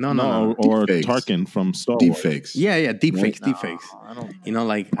No. or Deep fakes. Tarkin from Star Deep Wars. fakes. Yeah, deep Right? fakes, deep fakes. I don't. You know,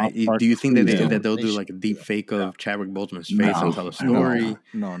 like, Tarkin do you think that freezing. that they'll They do should like a deep do fake of Chadwick Boseman's face No, and tell a story?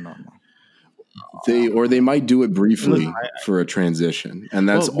 no. They might do it briefly Listen, for a transition, and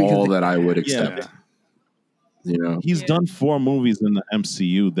that's Well, because all they- that I would Yeah. accept. You know, He's done 4 movies in the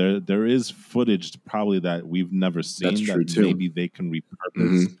MCU. There is footage probably that we've never seen That's that true, too. maybe they can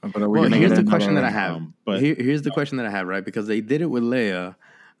repurpose. Mhm. But are we Well, gonna here's get the question that I another- have. But Here's the question that I have, right? Because they did it with Leia,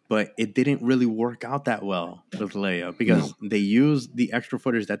 but it didn't really work out that well with Leia because they used the extra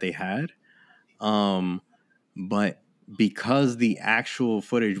footage that they had, but because the actual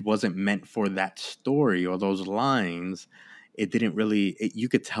footage wasn't meant for that story or those lines, it didn't really. You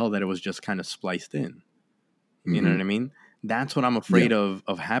could tell that it was just kind of spliced in. You know Mhm. what I mean? That's what I'm afraid of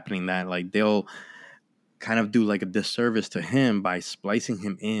happening. That like they'll kind of do like a disservice to him by splicing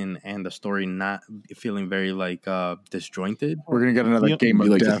him in and the story not feeling very like disjointed. We're gonna get another Yeah, game Be of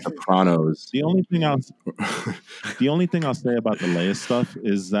like death. The Sopranos. the only thing I'll say about the Leia stuff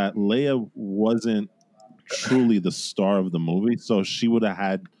is that Leia wasn't truly the star of the movie, so she would have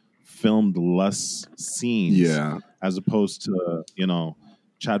had filmed less scenes. Yeah. As opposed to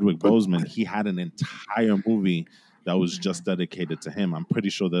Chadwick Boseman, he had an entire movie that was just dedicated to him. I'm pretty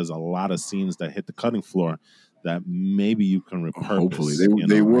sure there's a lot of scenes that hit the cutting floor that maybe you can repurpose. Hopefully. I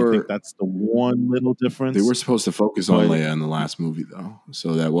were think that's the one little difference. They were supposed to focus on But- Leia in the last movie, though.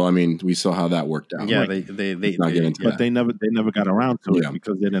 So that, we saw how that worked out. Yeah, Right. they not get into but they never got around to Yeah. it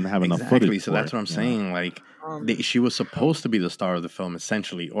because they didn't have enough exactly. footage. So for that's it, what I'm saying. Like she was supposed to be the star of the film,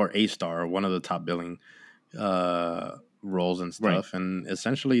 essentially, or a star, or one of the top billing roles and stuff. And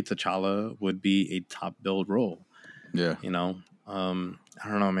essentially, T'Challa would be a top billed role. Yeah. You know, I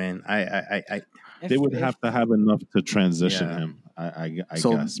don't know, man. I They would have to have enough to transition Yeah. him. I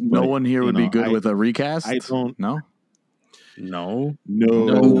So guess. no But, one here would be good I- with a recast. I don't. No. no.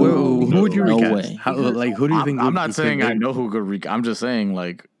 No. Who would you No recast? way. How, like, who do you think? I'm would not fit saying I in? know who could I'm just saying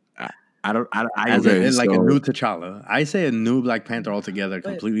like I don't. I As Okay, like a so- new T'Challa. I say a new Black Panther altogether, But-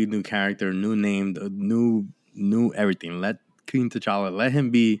 completely new character, new name, new everything. Let King T'Challa, let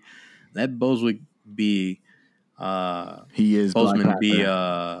Boswick be, he is Black Boseman be,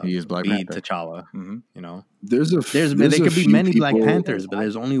 Panther. He is Black be Panther. T'Challa. Mhm. You know, There could be many Black Panthers, but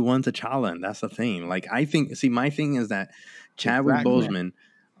there's only one T'Challa, and that's the thing. Like my thing is that Chadwick Exactly.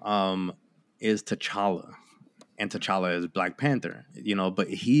 Boseman, is T'Challa. And T'Challa is Black Panther, but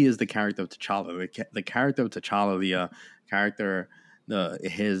he is the character of T'Challa. The character of T'Challa, the character,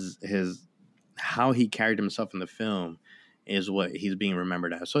 his how he carried himself in the film is what he's being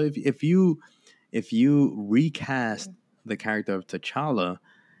remembered as. So if you recast the character of T'Challa,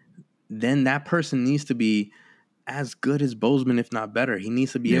 then that person needs to be as good as Boseman, if not better. He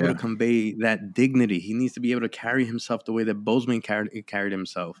needs to be able to convey that dignity. He needs to be able to carry himself the way that Boseman carried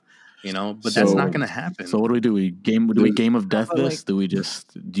himself. But that's So- not going to happen. So what do we do? Do we game of death But, this? Do we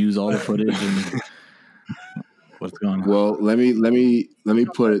just use all the footage and what's going on? Well, let me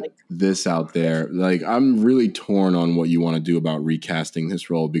put this out there. Like, I'm really torn on what you want to do about recasting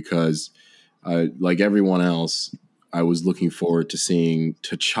this role because, like everyone else, I was looking forward to seeing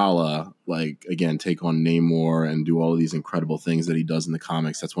T'Challa, like, again, take on Namor and do all of these incredible things that he does in the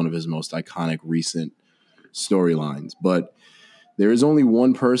comics. That's one of his most iconic recent storylines. But there is only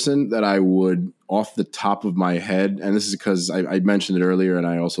one person that I would, off the top of my head, and this is because I mentioned it earlier and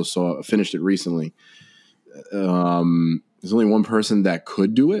I also finished it recently. There's only one person that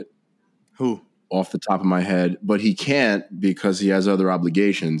could do it. Who? Off the top of my head, but he can't because he has other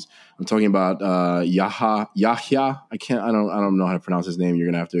obligations. I'm talking about Yahya. I don't know how to pronounce his name. You're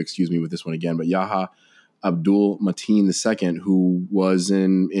gonna have to excuse me with this one again. But Yahya Abdul Mateen II, who was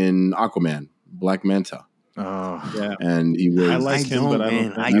in Aquaman, Black Manta, Yeah. and he was. I like him, but I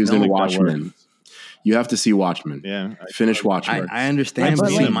don't think he was in think that Watchmen. works. You have to see Watchmen. Yeah. Finish Watchmen. I understand, I've but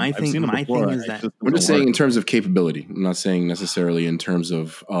seen him. my I've thing seen him before. is It that just I'm just doesn't saying work. in terms of capability. I'm not saying necessarily in terms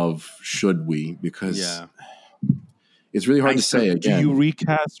of should we, because it's really hard to say Do again. you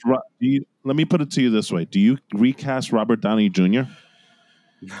recast? Let me put it to you this way: do you recast Robert Downey Jr.?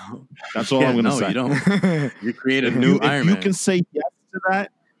 no, That's all I'm going to no, say. you don't. You create a If new you, Iron if you Man. can say yes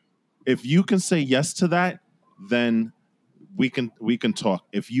to that, then we can talk.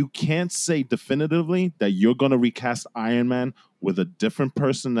 If you can't say definitively that you're going to recast Iron Man with a different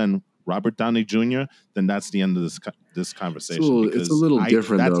person than Robert Downey Jr., then that's the end of this conversation. It's a little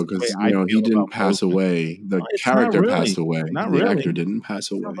different that's though, the way because I he feel didn't about pass Boseman. away. The No, it's not character really. passed away. Not the really. actor didn't pass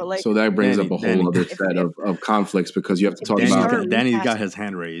away. but, like, So that brings up a whole Danny, other set of conflicts because you have to talk Danny's about. got, Danny's got recasting. his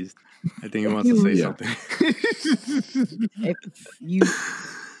hand raised. I think he wants to say Yeah. something. If you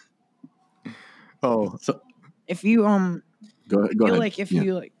Oh, So if you Go I feel ahead. like if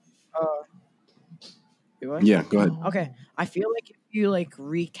you like, what? Yeah, go ahead. Okay, I feel like if you like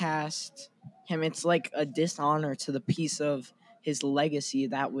recast him, it's like a dishonor to the piece of his legacy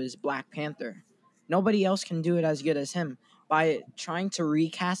that was Black Panther. Nobody else can do it as good as him. By trying to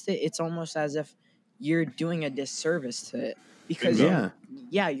recast it, it's almost as if you're doing a disservice to it because Yeah.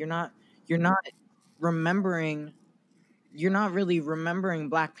 you're not remembering you're not really remembering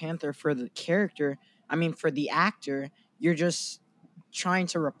Black Panther for the character. I mean, for the actor, you're just trying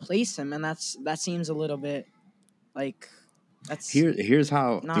to replace him, and that seems a little bit like that's Here's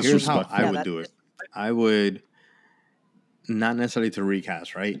how not I would that's do it. I would not necessarily to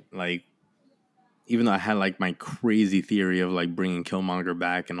recast, right? Like, even though I had like my crazy theory of like bringing Killmonger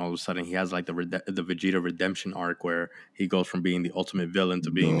back, and all of a sudden he has like the Vegeta redemption arc where he goes from being the ultimate villain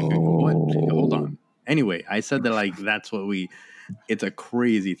to being what? Hold on. Anyway, I said that like that's what it's a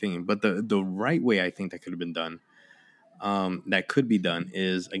crazy thing, but the right way I think that could have been done, that could be done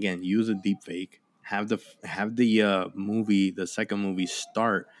is again use a deep fake, have the second movie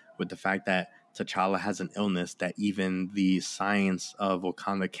start with the fact that T'Challa has an illness that even the science of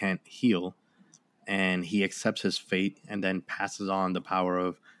Wakanda can't heal, and he accepts his fate and then passes on the power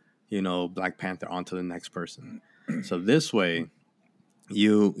of Black Panther onto the next person. So this way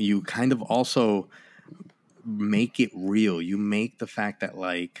you kind of also make it real. You make the fact that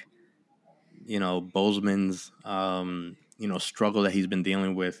like Boseman's struggle that he's been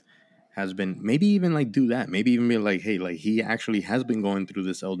dealing with has been, maybe even like do that, maybe even be like, hey, like he actually has been going through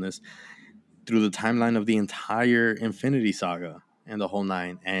this illness through the timeline of the entire Infinity Saga and the whole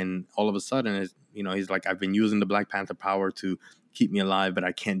nine, and all of a sudden he's like, I've been using the Black Panther power to keep me alive, but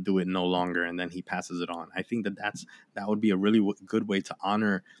I can't do it no longer, and then he passes it on. I think that would be a really good way to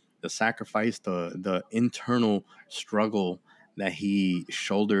honor the sacrifice, the internal struggle that he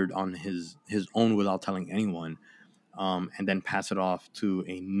shouldered on his own without telling anyone, and then pass it off to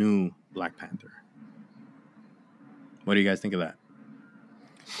a new Black Panther. What do you guys think of that?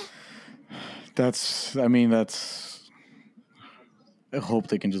 I hope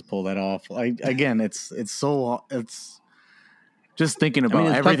they can just pull that off. It's just thinking about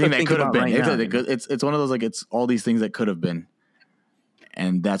everything that could have been. It's one of those, like, it's all these things that could have been,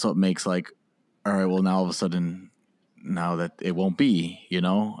 and that's what makes like, all right, well, now all of a sudden, now that it won't be,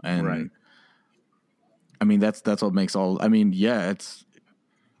 and right. I mean, that's what makes all. I mean, yeah, it's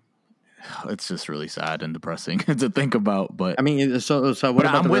just really sad and depressing to think about. But I mean, so what but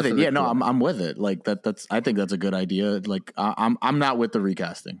about I'm with it. Yeah, no, I'm with it. Like that's I think that's a good idea. Like I'm not with the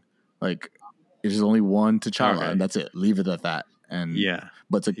recasting. Like there's only one T'Challa, and that's it. Leave it at that. And yeah,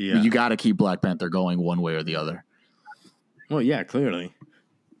 but you got to keep Black Panther going one way or the other. Well, yeah, clearly.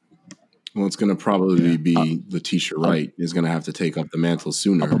 Well, it's going to probably be Letitia Wright is going to have to take up the mantle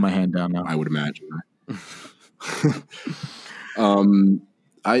sooner. I'll put my hand down now. I would imagine.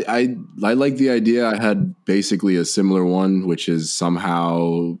 I like the idea. I had basically a similar one, which is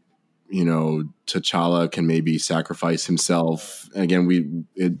somehow, T'Challa can maybe sacrifice himself. Again,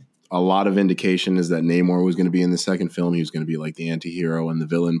 a lot of indication is that Namor was going to be in the second film. He was going to be like the anti-hero and the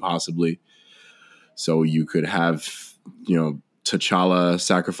villain possibly. So you could have, T'Challa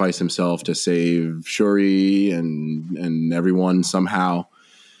sacrifice himself to save Shuri and everyone somehow.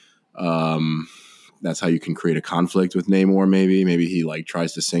 That's how you can create a conflict with Namor. Maybe he like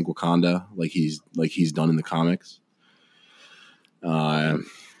tries to sink Wakanda like he's done in the comics. I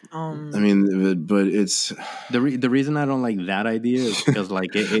mean, but it's the reason I don't like that idea is because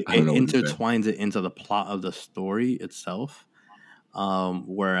like it intertwines it into the plot of the story itself.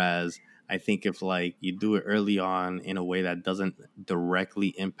 Whereas I think if like you do it early on in a way that doesn't directly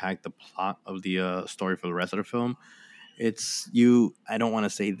impact the plot of the story for the rest of the film, I don't want to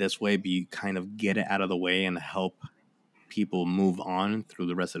say this way, but you kind of get it out of the way and help people move on through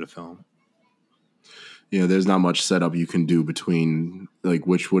the rest of the film. Yeah, there's not much setup you can do between, like,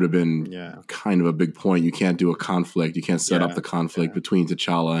 which would have been kind of a big point. You can't do a conflict. You can't set up the conflict between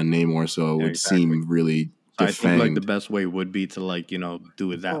T'Challa and Namor, so it would seem really defanged. I think like the best way would be to like,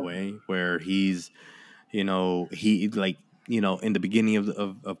 do it that way, where he's, in the beginning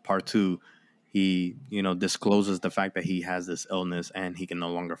of part 2, he, discloses the fact that he has this illness and he can no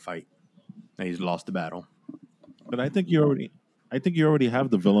longer fight. That he's lost the battle. But I think you already have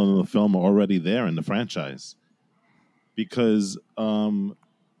the villain of the film already there in the franchise, because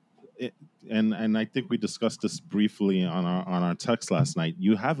and I think we discussed this briefly on our text last night.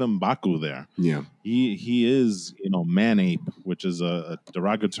 You have M'Baku there. Yeah, he is man-ape, which is a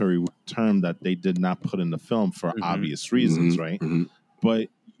derogatory term that they did not put in the film for obvious reasons, right? Mm-hmm. But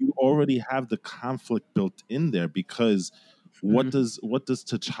you already have the conflict built in there, because what does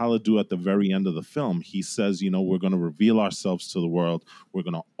T'Challa do at the very end of the film? He says, we're going to reveal ourselves to the world. We're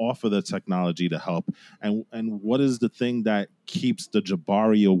going to offer the technology to help. And what is the thing that keeps the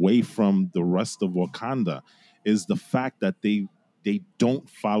Jabari away from the rest of Wakanda is the fact that they don't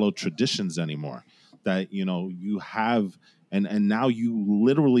follow traditions anymore. That, you have, and now you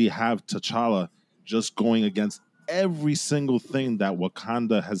literally have T'Challa just going against every single thing that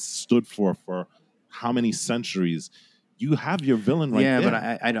Wakanda has stood for how many centuries. You have your villain right there.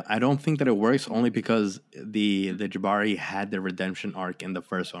 Yeah, but I don't think that it works only because the Jabari had the redemption arc in the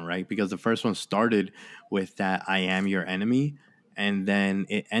first one, right? Because the first one started with that I am your enemy, and then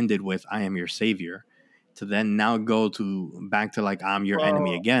it ended with I am your savior. To then now go back to like I'm your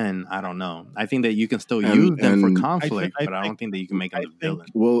enemy again. I don't know. I think that you can still use them for conflict, but I don't think that you can make them the villain.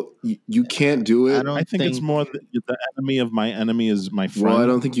 Well, you can't do it. I think it's more the enemy of my enemy is my friend. Well, I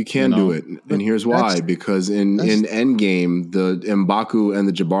don't think you can do it, and here's why: because in Endgame, the M'Baku and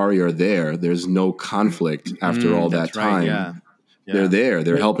the Jabari are there. There's no conflict after all that time. Yeah. They're there.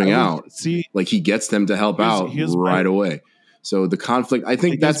 They're helping out. See, like he gets them to help out right away. So the conflict, I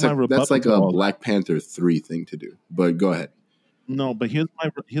think that's like a Black Panther 3 thing to do. But go ahead. No, but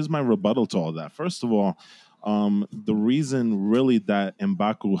here's my rebuttal to all that. First of all, the reason really that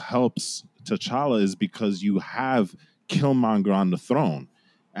M'Baku helps T'Challa is because you have Killmonger on the throne,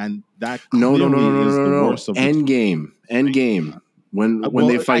 and that no. Worst of Endgame. When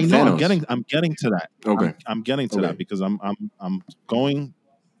they fight Thanos. I'm getting to that. Okay, I'm getting to that because I'm going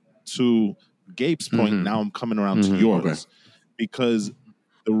to Gabe's point. Now I'm coming around to yours. Okay. Because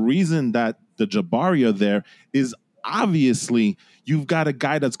the reason that the Jabari are there is obviously you've got a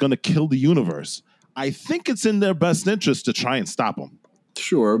guy that's going to kill the universe. I think it's in their best interest to try and stop him.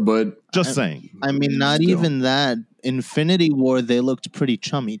 Sure, but just saying. I mean, not even that. Infinity War, they looked pretty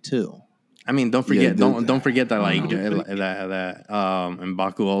chummy too. I mean, don't forget, don't forget that that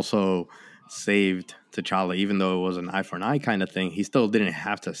M'Baku also saved T'Challa, even though it was an eye for an eye kind of thing. He still didn't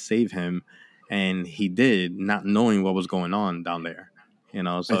have to save him. And he did, not knowing what was going on down there,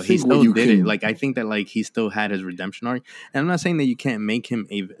 So he still did it. Like I think that like he still had his redemption arc. And I'm not saying that you can't make him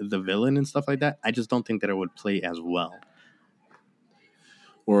the villain and stuff like that. I just don't think that it would play as well.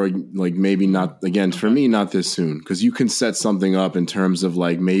 Or like maybe not again for me, not this soon, because you can set something up in terms of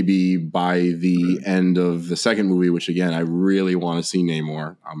like maybe by the end of the second movie, which again I really want to see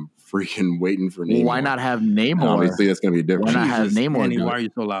Namor. I'm freaking waiting for Namor. Why not have Namor? And obviously, that's going to be different. Why not have Namor? Andy, why are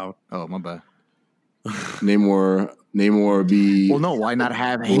you so loud? Oh, my bad. Namor be. Well, no. Why not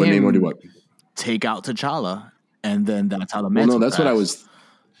have him? Namor do what? Take out T'Challa, and then that's how the mantle. Well, no, that's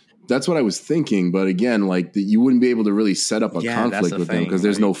what I was thinking. But again, like you wouldn't be able to really set up a conflict with them because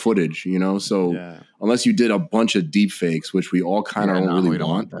there's no footage, So unless you did a bunch of deep fakes, which we all kind of don't really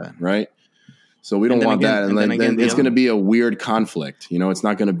want, right? So we don't want that, and then it's going to be a weird conflict. It's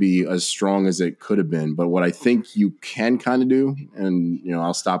not going to be as strong as it could have been. But what I think you can kind of do, and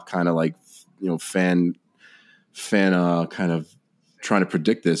I'll stop kind of like fan kind of trying to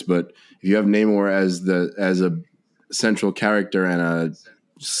predict this. But if you have Namor as a central character and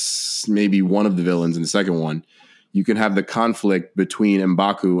maybe one of the villains in the second one, you can have the conflict between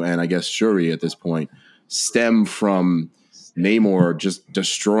M'Baku and I guess Shuri at this point stem from Namor just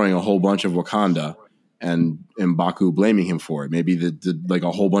destroying a whole bunch of Wakanda and M'Baku blaming him for it. Maybe like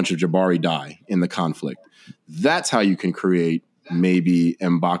a whole bunch of Jabari die in the conflict. That's how you can create maybe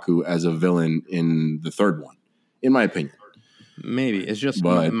M'Baku as a villain in the third one, in my opinion. Maybe. It's just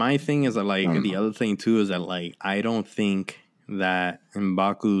my thing is that like the other thing too is that like I don't think that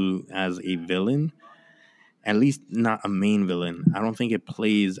M'Baku as a villain, at least not a main villain, I don't think it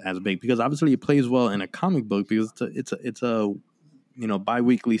plays as big because obviously it plays well in a comic book because it's a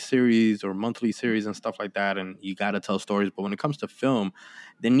bi-weekly series or monthly series and stuff like that, and you got to tell stories. But when it comes to film,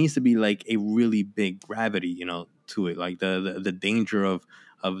 there needs to be like a really big gravity, to it, like the danger of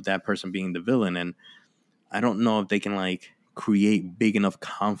that person being the villain. And I don't know if they can like create big enough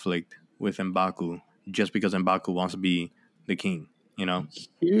conflict with M'Baku just because M'Baku wants to be the king.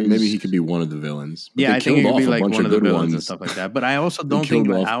 Maybe he could be one of the villains. Yeah, I think he could be like one of the villains and stuff like that. But I also don't think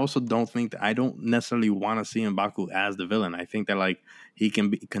that I don't necessarily want to see M'Baku as the villain. I think that like he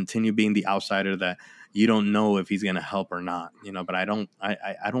can continue being the outsider that you don't know if he's gonna help or not. But I don't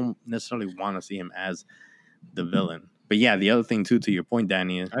necessarily want to see him as the villain. But yeah, the other thing too, to your point,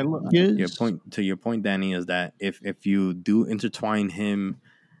 Danny, is that if you do intertwine him,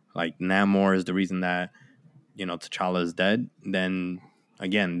 like Namor is the reason that T'Challa is dead, then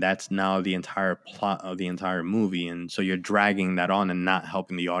again, that's now the entire plot of the entire movie. And so you're dragging that on and not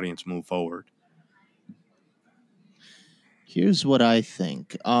helping the audience move forward. Here's what I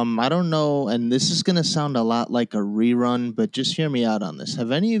think. I don't know, and this is gonna sound a lot like a rerun, but just hear me out on this.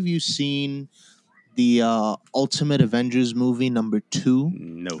 Have any of you seen the Ultimate Avengers movie #2?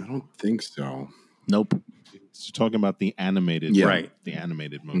 No. I don't think so. Nope. It's talking about the animated, Yeah. Right. The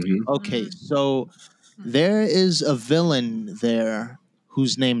animated movie. Mhm. Okay, so there is a villain there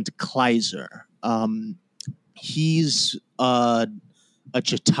who's named Kleiser. He's a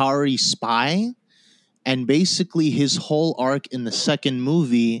Chitauri spy, and basically his whole arc in the second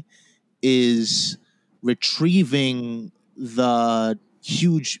movie is retrieving the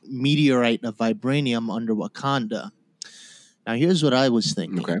huge meteorite of vibranium under Wakanda. Now, here's what I was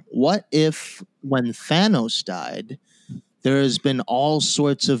thinking. Okay. What if when Thanos died, there has been all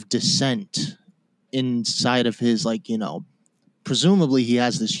sorts of dissent inside of his, like, you know, presumably he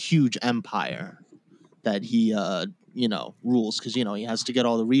has this huge empire that he, rules because, you know, he has to get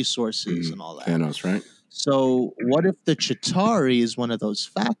all the resources and all that. Thanos, right? So what if the Chitauri is one of those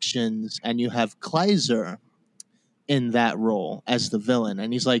factions and you have Kleiser in that role as the villain?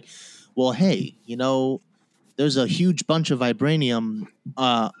 And he's like, well, hey, you know, there's a huge bunch of vibranium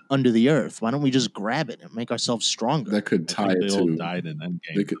under the earth. Why don't we just grab it and make ourselves stronger? That could I tie think it they all to. died in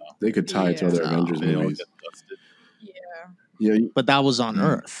Endgame. They could tie it to Yeah. other No, Avengers They all movies. get dusted. Yeah. Yeah, But that was on Mm.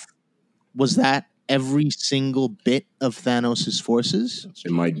 Earth. Was that every single bit of Thanos' forces?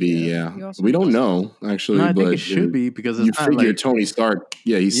 it might be. Yeah. He Yeah, also we don't does- know actually, No, I but think it should be because it's you not figure like Tony Stark.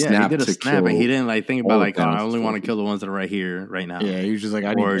 Yeah, he snapped he did a to snap, kill. but he didn't like think all about of like, oh, I Thanos' only want to forces. kill the ones that are right here, right now. Yeah, he was just like,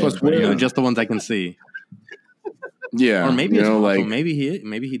 I need Or Plus, everybody. you know, where- just the ones I can see. Yeah, Or maybe you it's know, possible. like maybe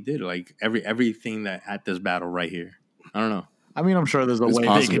he did like everything that at this battle right here. I don't know. I mean, I'm sure there's a It's way they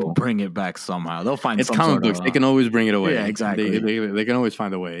possible. can bring it back somehow. They'll find It's some comic sort books. of, They can always bring it away. Yeah, exactly. They can always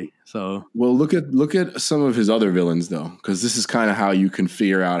find a way. So Well, look at some of his other villains though, because this is kind of how you can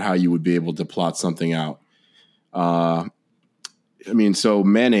figure out how you would be able to plot something out. I mean, so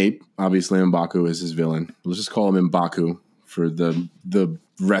Manape, obviously M'Baku is his villain. Let's just call him M'Baku for the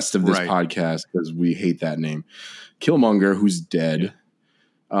rest of this Right. podcast because we hate that name. Killmonger, who's dead.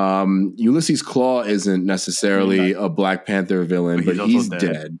 Ulysses Claw isn't necessarily a Black Panther villain, But but he's he's also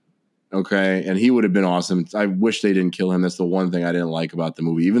dead. dead. Okay, and he would have been awesome. I wish they didn't kill him. That's the one thing I didn't like about the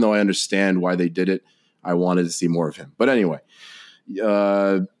movie. Even though I understand why they did it, I wanted to see more of him. But anyway,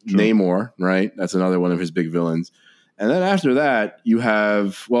 Namor, right? That's another one of his big villains. And then after that, you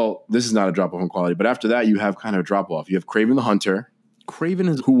have, well, this is not a drop off in quality, but after that, you have kind of a drop off. You have Kraven the Hunter, Craven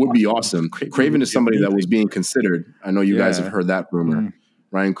is who would be awesome. Kraven would is be somebody that amazing. was being considered. I know you guys Yeah. have heard that rumor.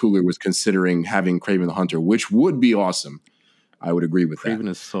 Ryan Coogler was considering having Kraven the Hunter, which would be awesome. I would agree with that. Craven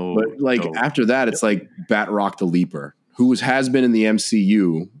is so. But like dope. after that, it's like Batroc the Leaper, who has been in the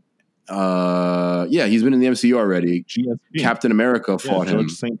MCU. Yeah, he's been in the MCU already. GSP. Captain America fought him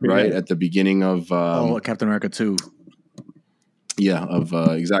George St. Pierre. right at the beginning of Captain America 2.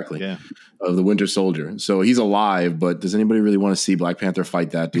 exactly Yeah. of the Winter Soldier. So he's alive, but does anybody really want to see Black Panther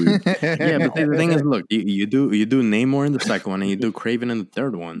fight that dude? Yeah, but the thing is, look, you do Namor in the second one, and you do Craven in the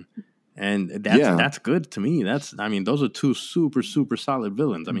third one, and that's good to me. Those are two super solid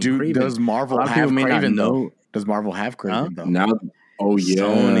villains. I mean, Dude, Craven, does Marvel a lot of have people may not Craven though? know. Does Marvel have Craven though? Now, oh yeah,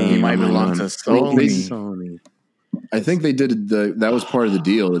 Sony. He might belong to Sony. Sony. I think they did that was part of the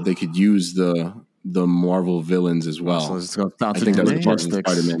deal that they could use the Marvel villains as well. So let's go down I to think the that was part of the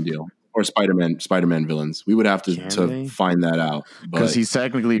logistics. Spider-Man deal. Or Spider-Man villains. We would have Can to they? find that out. Because But he's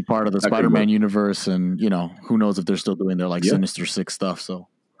technically part of the That could Spider-Man work. universe, and who knows if they're still doing their Yeah. Sinister Six stuff. So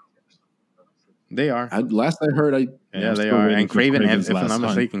They are. last I heard, Yeah, I'm they still are. waiting And for Craven, Craven's if I'm last not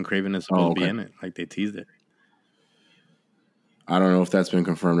hunt. mistaken, Craven is supposed to be okay. in it. Like they teased it. I don't know if that's been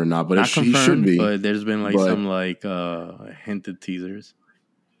confirmed or not, but Not he should confirmed, be. but there's been But- some hinted teasers.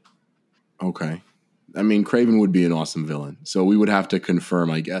 Okay. I mean, Craven would be an awesome villain. So we would have to confirm,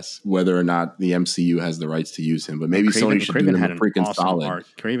 I guess, whether or not the MCU has the rights to use him. But maybe Sony should do him a freaking awesome solid. arc.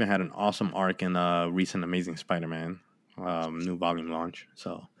 Craven had an awesome arc in recent Amazing Spider-Man new volume launch.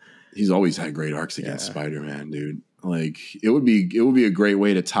 So He's always had great arcs against Yeah. Spider-Man, dude. Like it would be a great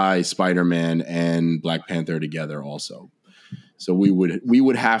way to tie Spider-Man and Black Panther together also. So we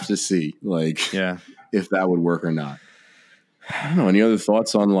would have to see like yeah, if that would work or not. I don't know. Any other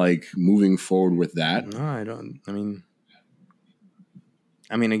thoughts on like moving forward with that? no, I don't.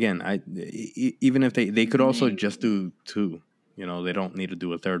 I mean, again, even if they could also just do two. They don't need to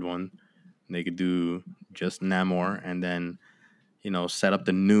do a third one. They could do just Namor and then, set up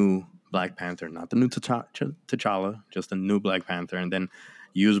the new Black Panther, not the new T'Challa, just the new Black Panther, and then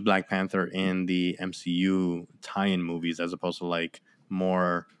use Black Panther in the MCU tie-in movies as opposed to like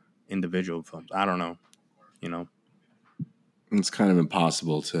more individual films. I don't know. It's kind of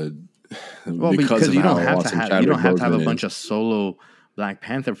impossible to Well, because of you how don't have to awesome have Chadwick a Boseman bunch is. of solo Black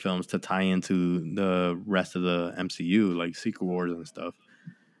Panther films to tie into the rest of the MCU, like Secret Wars and stuff.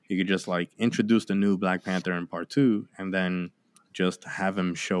 You could just like introduce the new Black Panther in part 2, and then just have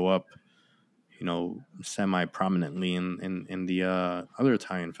him show up, semi prominently in the other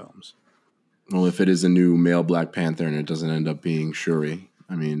tie-in films. Well, if it is a new male Black Panther and it doesn't end up being Shuri,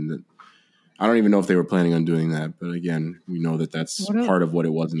 I mean, I don't even know if they were planning on doing that. But again, we know that that's part of what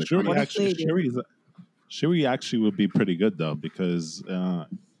it was in the comics. Shuri actually would be pretty good though, because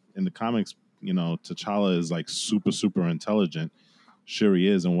in the comics, T'Challa is like super, super intelligent. Shuri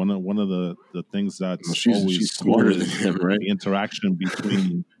is, and one of the things that's she's smarter than him, right? The interaction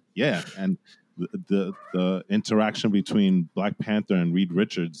between and the interaction between Black Panther and Reed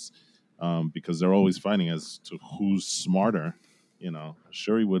Richards, because they're always fighting as to who's smarter.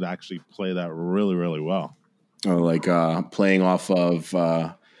 Shuri would actually play that really, really well. Oh, like playing off of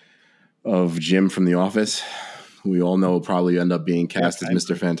Jim from The Office. We all know will probably end up being cast as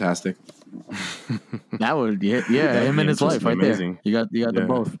Mr. Fantastic. That would, him and his wife right amazing. There. You got them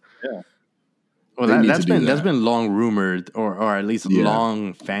both. Yeah. Well, that's been long rumored, or at least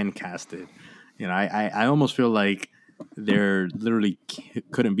long fan casted. I almost feel like there literally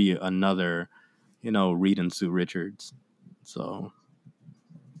couldn't be another, Reed and Sue Richards. So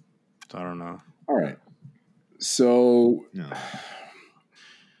I don't know. All right. So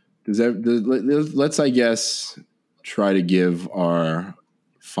let's, I guess, try to give our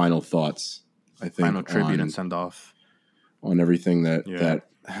final thoughts. I think final tribute and send off on everything that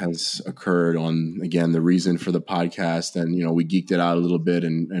has occurred, on, again, the reason for the podcast. And, we geeked it out a little bit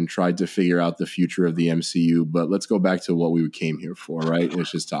and tried to figure out the future of the MCU, but let's go back to what we came here for, right?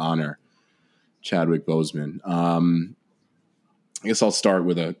 It's just to honor Chadwick Boseman. I guess I'll start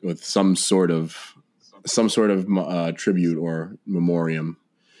with some sort of tribute or memoriam.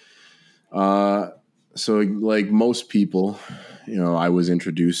 So like most people, I was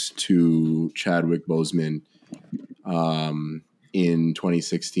introduced to Chadwick Boseman in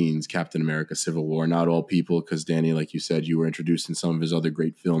 2016's Captain America: Civil War. Not all people, because Danny, like you said, you were introduced in some of his other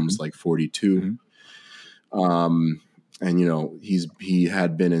great films, like 42. And he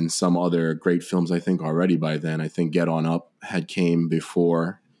had been in some other great films, I think, already by then. I think Get On Up had came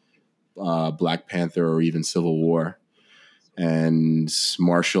before Black Panther or even Civil War. And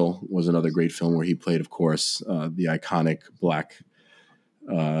Marshall was another great film where he played, of course, the iconic black,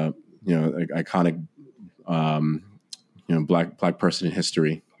 black person in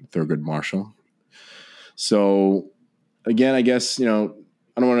history, Thurgood Marshall. So again, I guess, I don't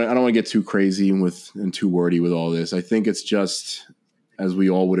want to get too crazy and too wordy with all this. I think it's just, as we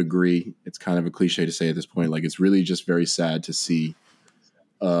all would agree, it's kind of a cliche to say at this point, like, it's really just very sad to see,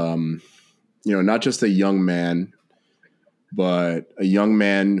 not just a young man, but a young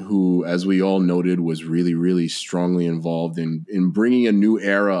man who, as we all noted, was really, really strongly involved in bringing a new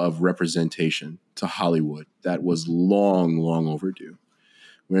era of representation to Hollywood that was long, long overdue.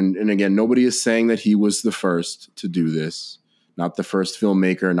 And again, nobody is saying that he was the first to do this, not the first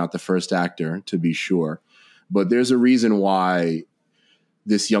filmmaker, not the first actor, to be sure. But there's a reason why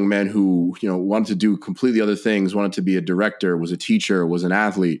this young man who, wanted to do completely other things, wanted to be a director, was a teacher, was an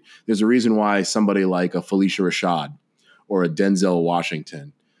athlete. There's a reason why somebody like a Felicia Rashad or a Denzel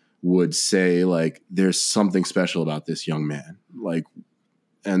Washington would say, like, there's something special about this young man. Like,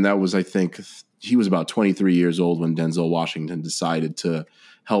 and that was, I think, he was about 23 years old when Denzel Washington decided to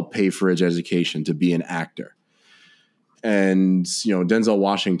help pay for his education to be an actor. And, Denzel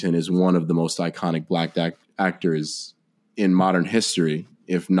Washington is one of the most iconic black actors in modern history,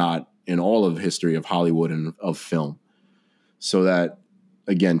 if not in all of history of Hollywood and of film. So that,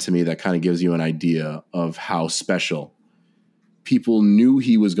 again, to me, that kind of gives you an idea of how special people knew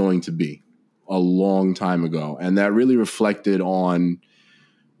he was going to be a long time ago. And that really reflected on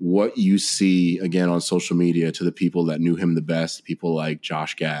what you see, again, on social media to the people that knew him the best, people like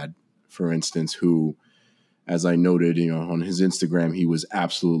Josh Gad, for instance, who, as I noted, on his Instagram, he was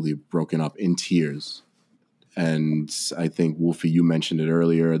absolutely broken up in tears. And I think, Wolfie, you mentioned it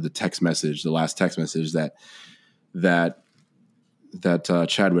earlier, the last text message that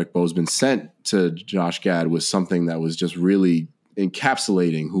Chadwick Boseman sent to Josh Gad was something that was just really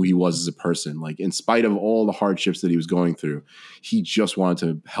encapsulating who he was as a person. Like, in spite of all the hardships that he was going through, he just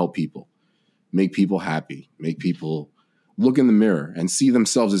wanted to help people, make people happy, make people look in the mirror and see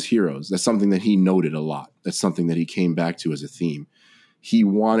themselves as heroes. That's something that he noted a lot. That's something that he came back to as a theme. He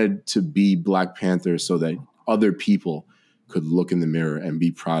wanted to be Black Panther so that other people could look in the mirror and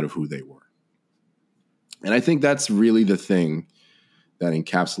be proud of who they were. And I think that's really the thing that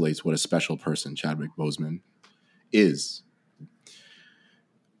encapsulates what a special person Chadwick Boseman is.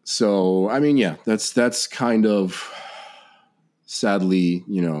 So, I mean, yeah, that's kind of sadly,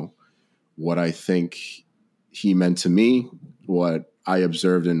 what I think he meant to me, what I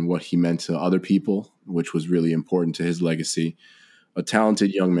observed and what he meant to other people, which was really important to his legacy. A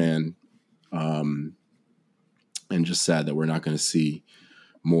talented young man, and just sad that we're not going to see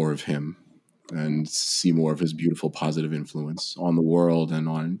more of him and see more of his beautiful positive influence on the world and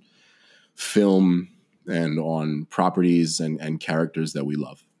on film and on properties and characters that we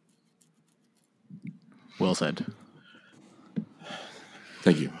love. Well said.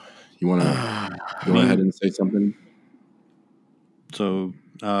 Thank you. You want to go ahead and say something? So,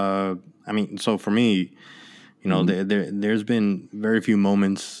 so for me, there's been very few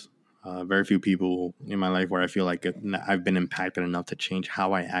moments, very few people in my life where I feel like I've been impacted enough to change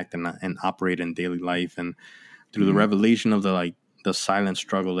how I act and operate in daily life. And through the revelation of the silent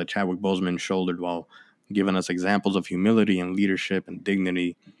struggle that Chadwick Boseman shouldered while giving us examples of humility and leadership and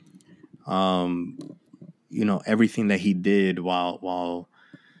dignity, everything that he did while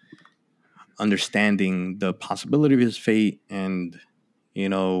understanding the possibility of his fate and,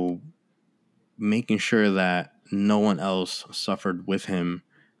 making sure that no one else suffered with him.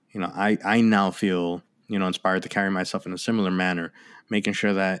 I now feel, inspired to carry myself in a similar manner, making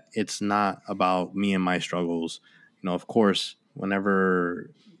sure that it's not about me and my struggles. Of course,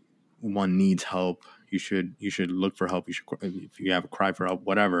 whenever one needs help, you should look for help. If you have a cry for help,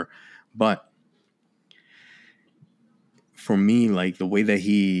 whatever. But for me, like the way that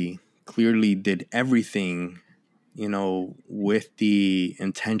he clearly did everything, with the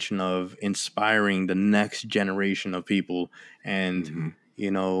intention of inspiring the next generation of people and,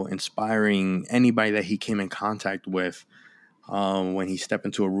 inspiring anybody that he came in contact with. When he stepped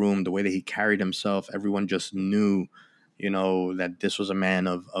into a room, the way that he carried himself, everyone just knew, that this was a man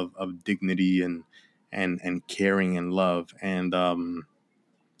of dignity and caring and love. And,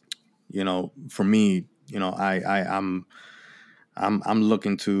 for me, I'm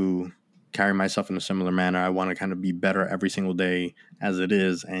looking to carry myself in a similar manner. I want to kind of be better every single day as it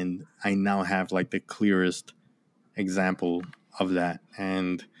is. And I now have like the clearest example of that.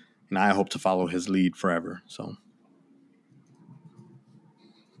 And I hope to follow his lead forever. So.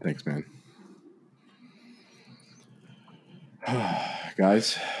 Thanks, man.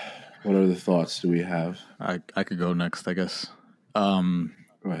 Guys, what other thoughts do we have? I could go next, I guess. Go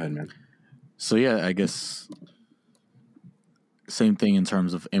ahead, man. So yeah, I guess same thing in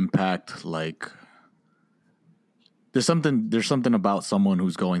terms of impact. Like there's something about someone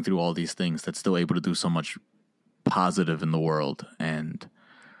who's going through all these things that's still able to do so much positive in the world. And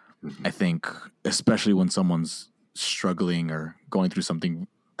I think especially when someone's struggling or going through something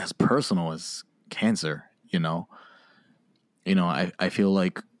as personal as cancer, I feel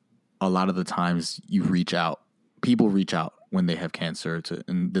like a lot of the times people reach out when they have cancer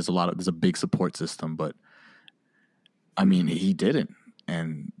and there's a big support system, but I mean, he didn't.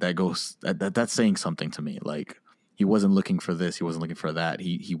 And that's saying something to me. Like he wasn't looking for this. He wasn't looking for that.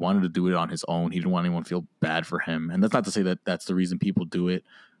 He wanted to do it on his own. He didn't want anyone to feel bad for him. And that's not to say that that's the reason people do it,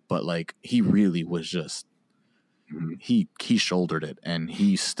 but like he really was just, he shouldered it and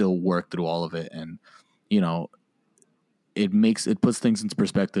he still worked through all of it. And, it puts things into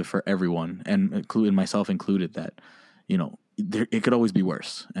perspective for everyone, and including myself included, that, it could always be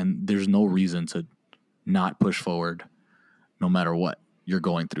worse. And there's no reason to not push forward no matter what you're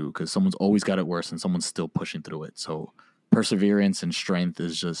going through, because someone's always got it worse and someone's still pushing through it. So perseverance and strength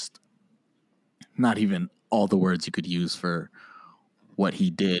is just not even all the words you could use for what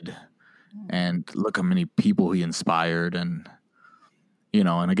he did. And look how many people he inspired. And,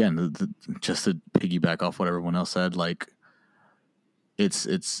 and again, just to piggyback off what everyone else said, like it's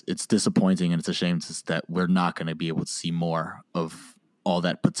disappointing and it's a shame that we're not going to be able to see more of all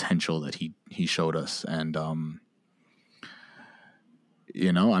that potential that he showed us. And,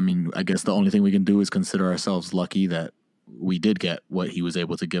 I guess the only thing we can do is consider ourselves lucky that we did get what he was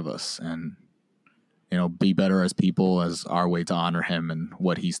able to give us, and, be better as people as our way to honor him and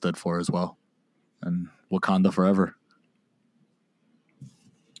what he stood for as well. And Wakanda forever.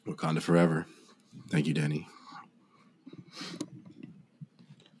 Wakanda forever. Thank you, Danny.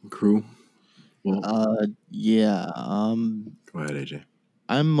 Crew? Well, yeah. Go ahead, AJ.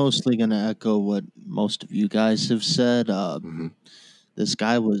 I'm mostly going to echo what most of you guys have said. This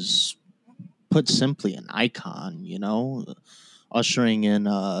guy was, put simply, an icon, ushering in,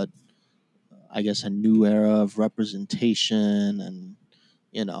 I guess, a new era of representation. And,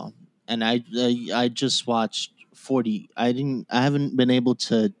 and I just watched 40. I haven't been able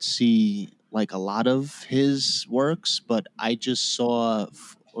to see like a lot of his works, but I just saw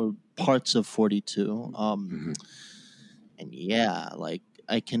parts of 42. And yeah, like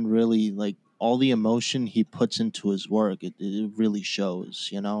I can really like all the emotion he puts into his work. It really shows,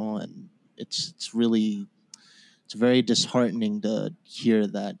 and it's really it's very disheartening to hear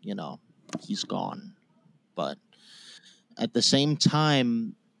that he's gone. But at the same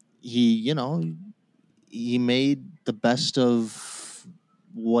time, he made the best of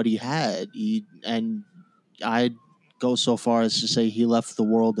what he had. And I'd go so far as to say he left the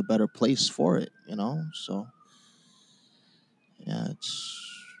world a better place for it. So yeah, it's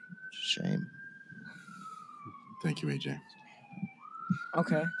a shame. Thank you, AJ.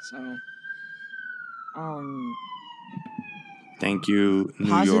 Okay, so Thank you,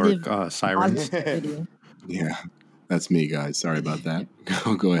 New York Sirens. positivity. Yeah, that's me, guys. Sorry about that.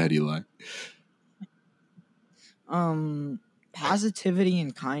 Go ahead, Eli. Positivity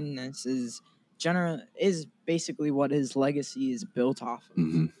and kindness is basically what his legacy is built off of.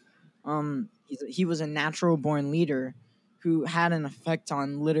 Mm-hmm. He was a natural born leader who had an effect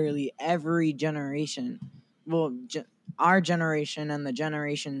on literally every generation. Well, our generation and the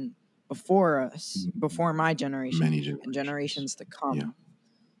generation before us, before my generation, Many generations. and generations to come.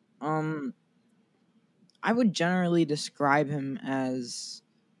 Yeah. I would generally describe him as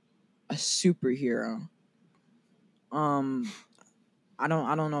a superhero. I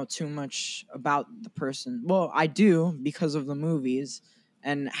don't know too much about the person. Well, I do because of the movies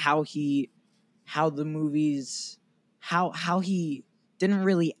and how he didn't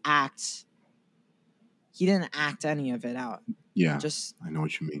really act. He didn't act any of it out. Yeah. Just I know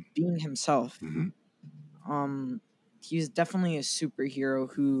what you mean. being himself. Mm-hmm. He's definitely a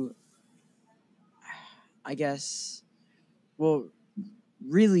superhero who, I guess, well,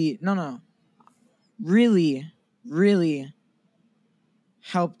 really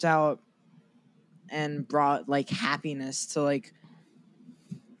helped out and brought like happiness to like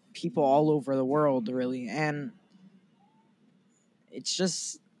people all over the world, really. And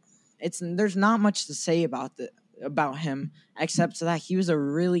there's not much to say about him except that he was a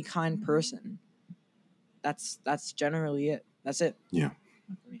really kind person. That's generally it. That's it. Yeah.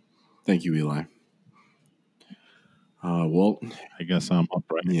 Thank you, Eli. Walt, I guess I'm up,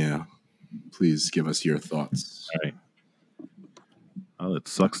 right? Yeah. Please give us your thoughts. All right. Well, it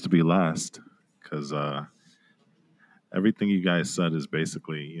sucks to be last because everything you guys said is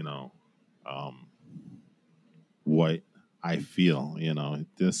basically, what I feel.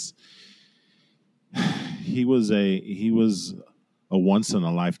 This he was a once in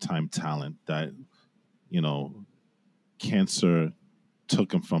a lifetime talent that cancer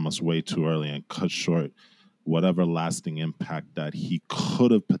took him from us way too early and cut short whatever lasting impact that he could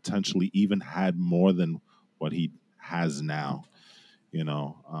have potentially even had more than what he has now.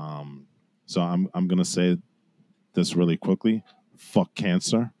 So I'm gonna say this really quickly. Fuck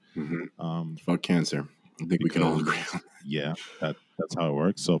cancer. Mm-hmm. Fuck cancer. I think we can all agree on that. Yeah, that's how it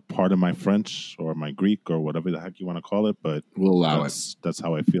works. So pardon my French or my Greek or whatever the heck you want to call it, but we'll allow it. That's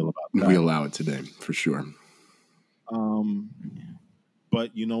how I feel about that. We allow it today for sure.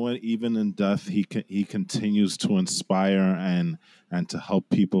 But you know what? Even in death, he continues to inspire and to help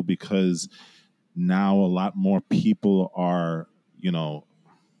people, because now a lot more people are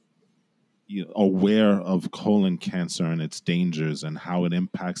aware of colon cancer and its dangers and how it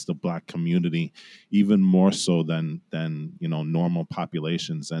impacts the Black community even more so than normal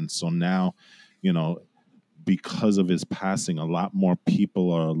populations. And so now, because of his passing, a lot more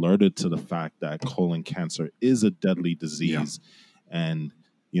people are alerted to the fact that colon cancer is a deadly disease. Yeah. And,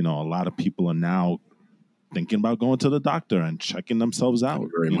 a lot of people are now thinking about going to the doctor and checking themselves out.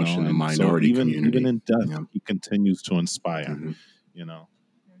 Very much in the minority community. Even in death, he continues to inspire, Mm-hmm.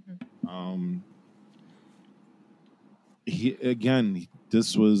 He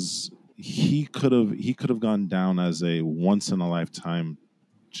could have gone down as a once in a lifetime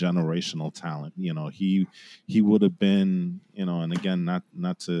generational talent. He would have been, and again,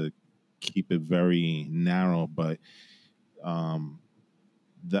 not to keep it very narrow, but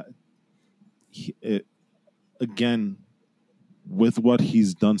again, with what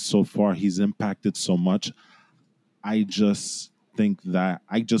he's done so far, he's impacted so much. I just think that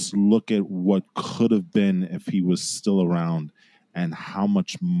I just look at what could have been if he was still around and how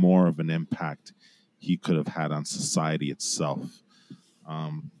much more of an impact he could have had on society itself.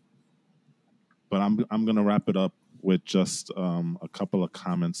 But I'm going to wrap it up with just a couple of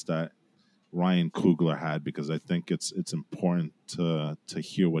comments that Ryan Coogler had, because I think it's important to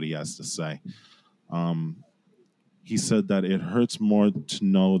hear what he has to say. He said that it hurts more to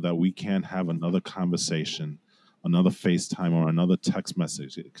know that we can't have another conversation, another FaceTime, or another text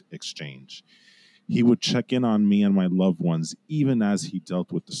message exchange. He would check in on me and my loved ones, even as he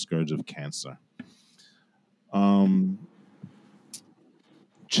dealt with the scourge of cancer.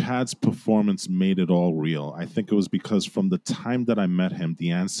 Chad's performance made it all real. I think it was because from the time that I met him,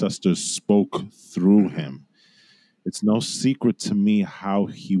 the ancestors spoke through him. It's no secret to me how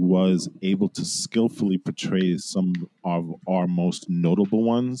he was able to skillfully portray some of our most notable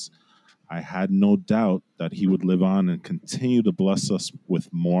ones. I had no doubt that he would live on and continue to bless us with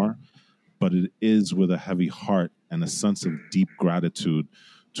more, but it is with a heavy heart and a sense of deep gratitude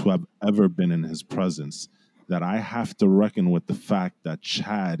to have ever been in his presence that I have to reckon with the fact that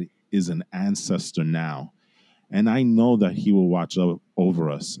Chad is an ancestor now, and I know that he will watch over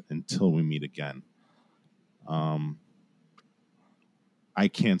us until we meet again. I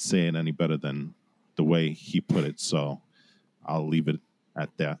can't say it any better than the way he put it, so I'll leave it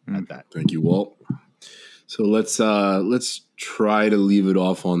at that. Thank you, Walt. So let's try to leave it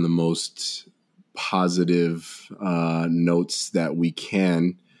off on the most positive notes that we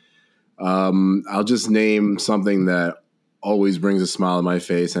can. I'll just name something that always brings a smile on my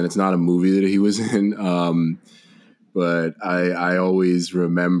face, and it's not a movie that he was in. But I always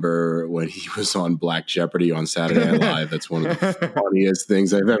remember when he was on Black Jeopardy on Saturday Night Live. That's one of the funniest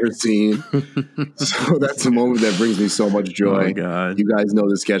things I've ever seen. So that's a moment that brings me so much joy. Oh, God. You guys know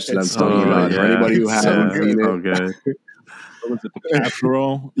the sketch that I'm talking about. For anybody who hasn't seen it. Oh, good. What was it, the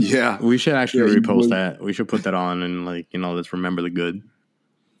casserole? Yeah. We should actually repost that. We should put that on and, let's remember the good.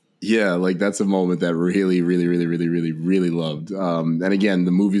 Yeah, that's a moment that really, really, really, really, really, really loved. And again,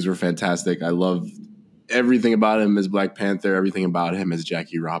 the movies were fantastic. I love everything about him as Black Panther, everything about him as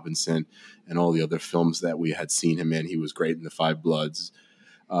Jackie Robinson, and all the other films that we had seen him in. He was great in The Five Bloods.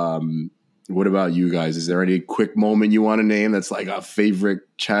 What about you guys? Is there any quick moment you want to name that's like a favorite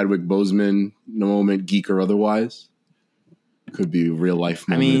Chadwick Boseman moment, geek or otherwise? Could be a real life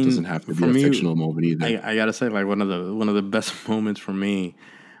moment. It doesn't have to be a fictional moment either. I gotta say, one of the best moments for me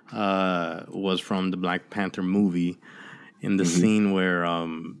was from the Black Panther movie, in the scene where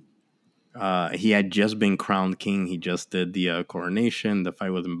he had just been crowned king. He just did the coronation, the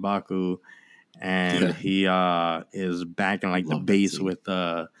fight with M'Baku, and he is back in the base with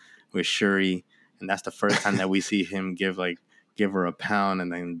Shuri, and that's the first time that we see him give her a pound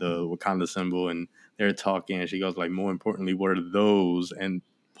and then the Wakanda symbol, and they're talking, and she goes more importantly, what are those? And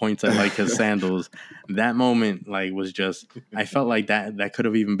points at his sandals. That moment was just, I felt like that could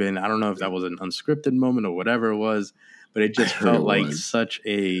have even been, I don't know if that was an unscripted moment or whatever it was, but it just felt like such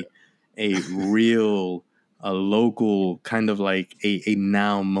a real, a local kind of a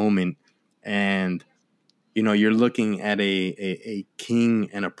now moment. And, you're looking at a king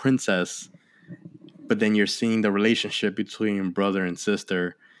and a princess, but then you're seeing the relationship between brother and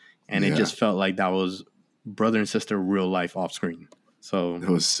sister. And it just felt like that was brother and sister real life off screen. So that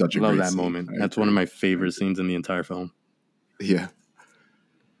was such a love great that scene. moment. That's one of my favorite scenes in the entire film. Yeah.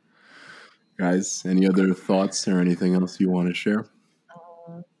 Guys, any other thoughts or anything else you want to share?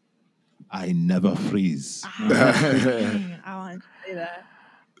 I never freeze. I want to say that.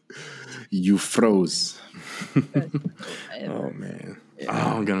 You froze. Oh, man. Oh,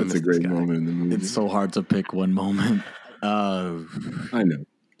 I'm gonna That's miss a great this guy. moment in the movie. It's so hard to pick one moment. I know.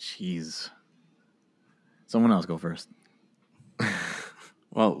 Jeez. Someone else go first.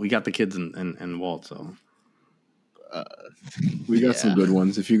 Well, we got the kids and Walt, so. We got some good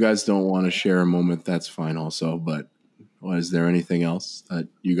ones. If you guys don't want to share a moment, that's fine also. But is there anything else that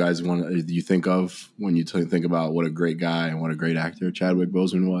you guys you think of when you think about what a great guy and what a great actor Chadwick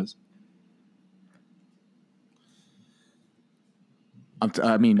Boseman was?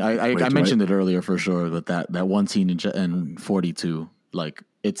 I mentioned it earlier for sure, but that one scene in 42,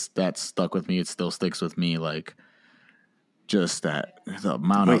 that stuck with me. It still sticks with me. Just the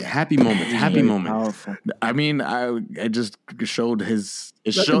amount of happy moment. Powerful. I mean, I just showed his.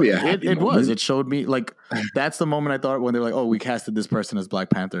 It That could showed be a happy it moment. was. It showed me that's the moment I thought when they're oh, we casted this person as Black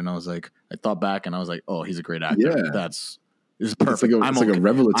Panther, and I was I thought back and I was oh, he's a great actor. Yeah. This is perfect. It's like a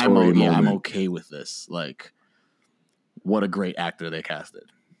revelatory moment. Yeah, I'm okay with this. What a great actor they casted.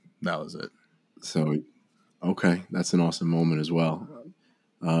 That was it. So, okay, that's an awesome moment as well.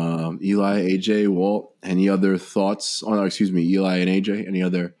 Eli, AJ, Walt, any other thoughts on? Eli and AJ, any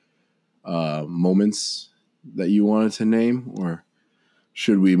other moments that you wanted to name, or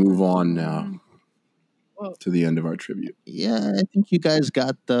should we move on now to the end of our tribute? Yeah, I think you guys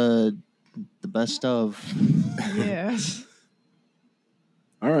got the best of. Yes.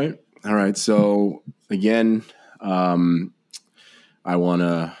 All right. So again, I want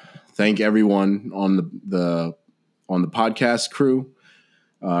to thank everyone on the podcast crew.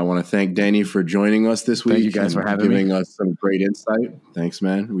 I want to thank Danny for joining us this week. Thank you guys for having giving me. us some great insight. Thanks,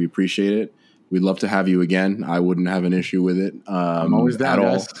 man. We appreciate it. we'd love to have you again. I wouldn't have an issue with it I'm always down, at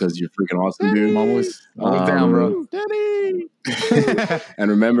all guys. because you're freaking awesome, dude. I'm always down, bro. And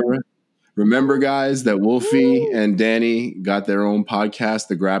remember, guys, that Wolfie and Danny got their own podcast,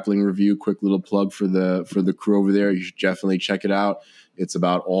 The Grappling Review. Quick little plug for the crew over there. You should definitely check it out. It's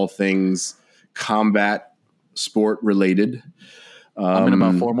about all things combat sport related. I'm in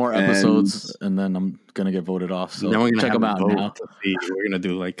about 4 more episodes, and then I'm gonna get voted off. So then we're gonna check them out now. We're gonna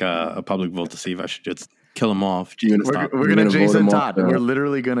do like a public vote to see if I should just kill him off. We're gonna Jason Todd. We're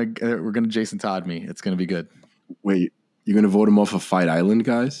literally gonna Jason Todd me. It's gonna be good. Wait, you're gonna vote him off of Fight Island,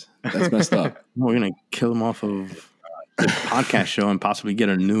 guys? That's messed up. We're gonna kill him off of the podcast show and possibly get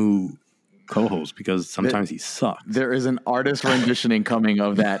a new co-host because sometimes he sucks. There is an artist renditioning coming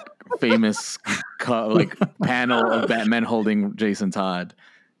of that famous panel of Batman holding Jason Todd.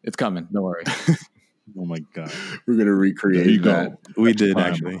 It's coming. Don't worry. Oh my god, we're gonna recreate that. We did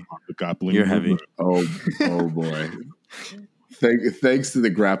actually. The grappling. You're heavy. Oh boy. Thanks to the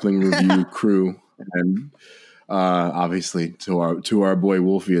Grappling Review crew and obviously to our boy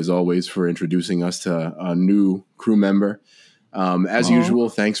Wolfie as always for introducing us to a new crew member. As usual,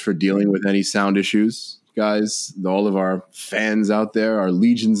 thanks for dealing with any sound issues, guys. All of our fans out there, our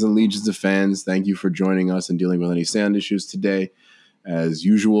legions and legions of fans, thank you for joining us and dealing with any sound issues today. As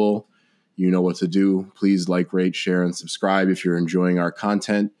usual, you know what to do. Please like, rate, share, and subscribe if you're enjoying our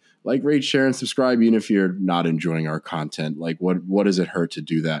content. Like, rate, share, and subscribe even if you're not enjoying our content. Like, what does it hurt to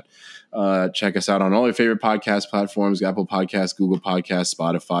do that? Check us out on all your favorite podcast platforms, Apple Podcasts, Google Podcasts,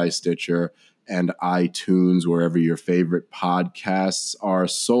 Spotify, Stitcher, and iTunes, wherever your favorite podcasts are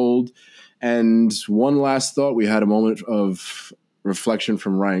sold. And one last thought. We had a moment of reflection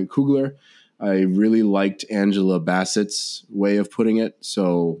from Ryan Coogler. I really liked Angela Bassett's way of putting it.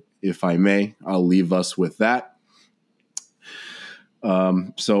 So if I may, I'll leave us with that.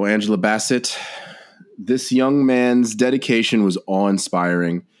 So Angela Bassett, this young man's dedication was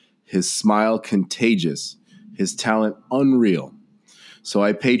awe-inspiring, his smile contagious, his talent unreal. So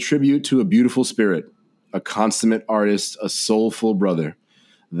I pay tribute to a beautiful spirit, a consummate artist, a soulful brother.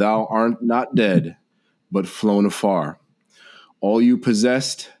 Thou art not dead, but flown afar. All you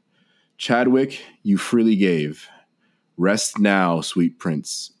possessed, Chadwick, you freely gave. Rest now, sweet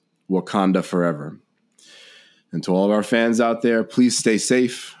prince, Wakanda forever. And to all of our fans out there, please stay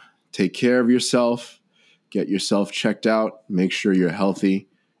safe, take care of yourself, get yourself checked out, make sure you're healthy,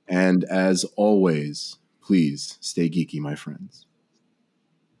 and as always, please stay geeky, my friends.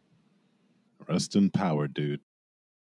 Rest in power, dude.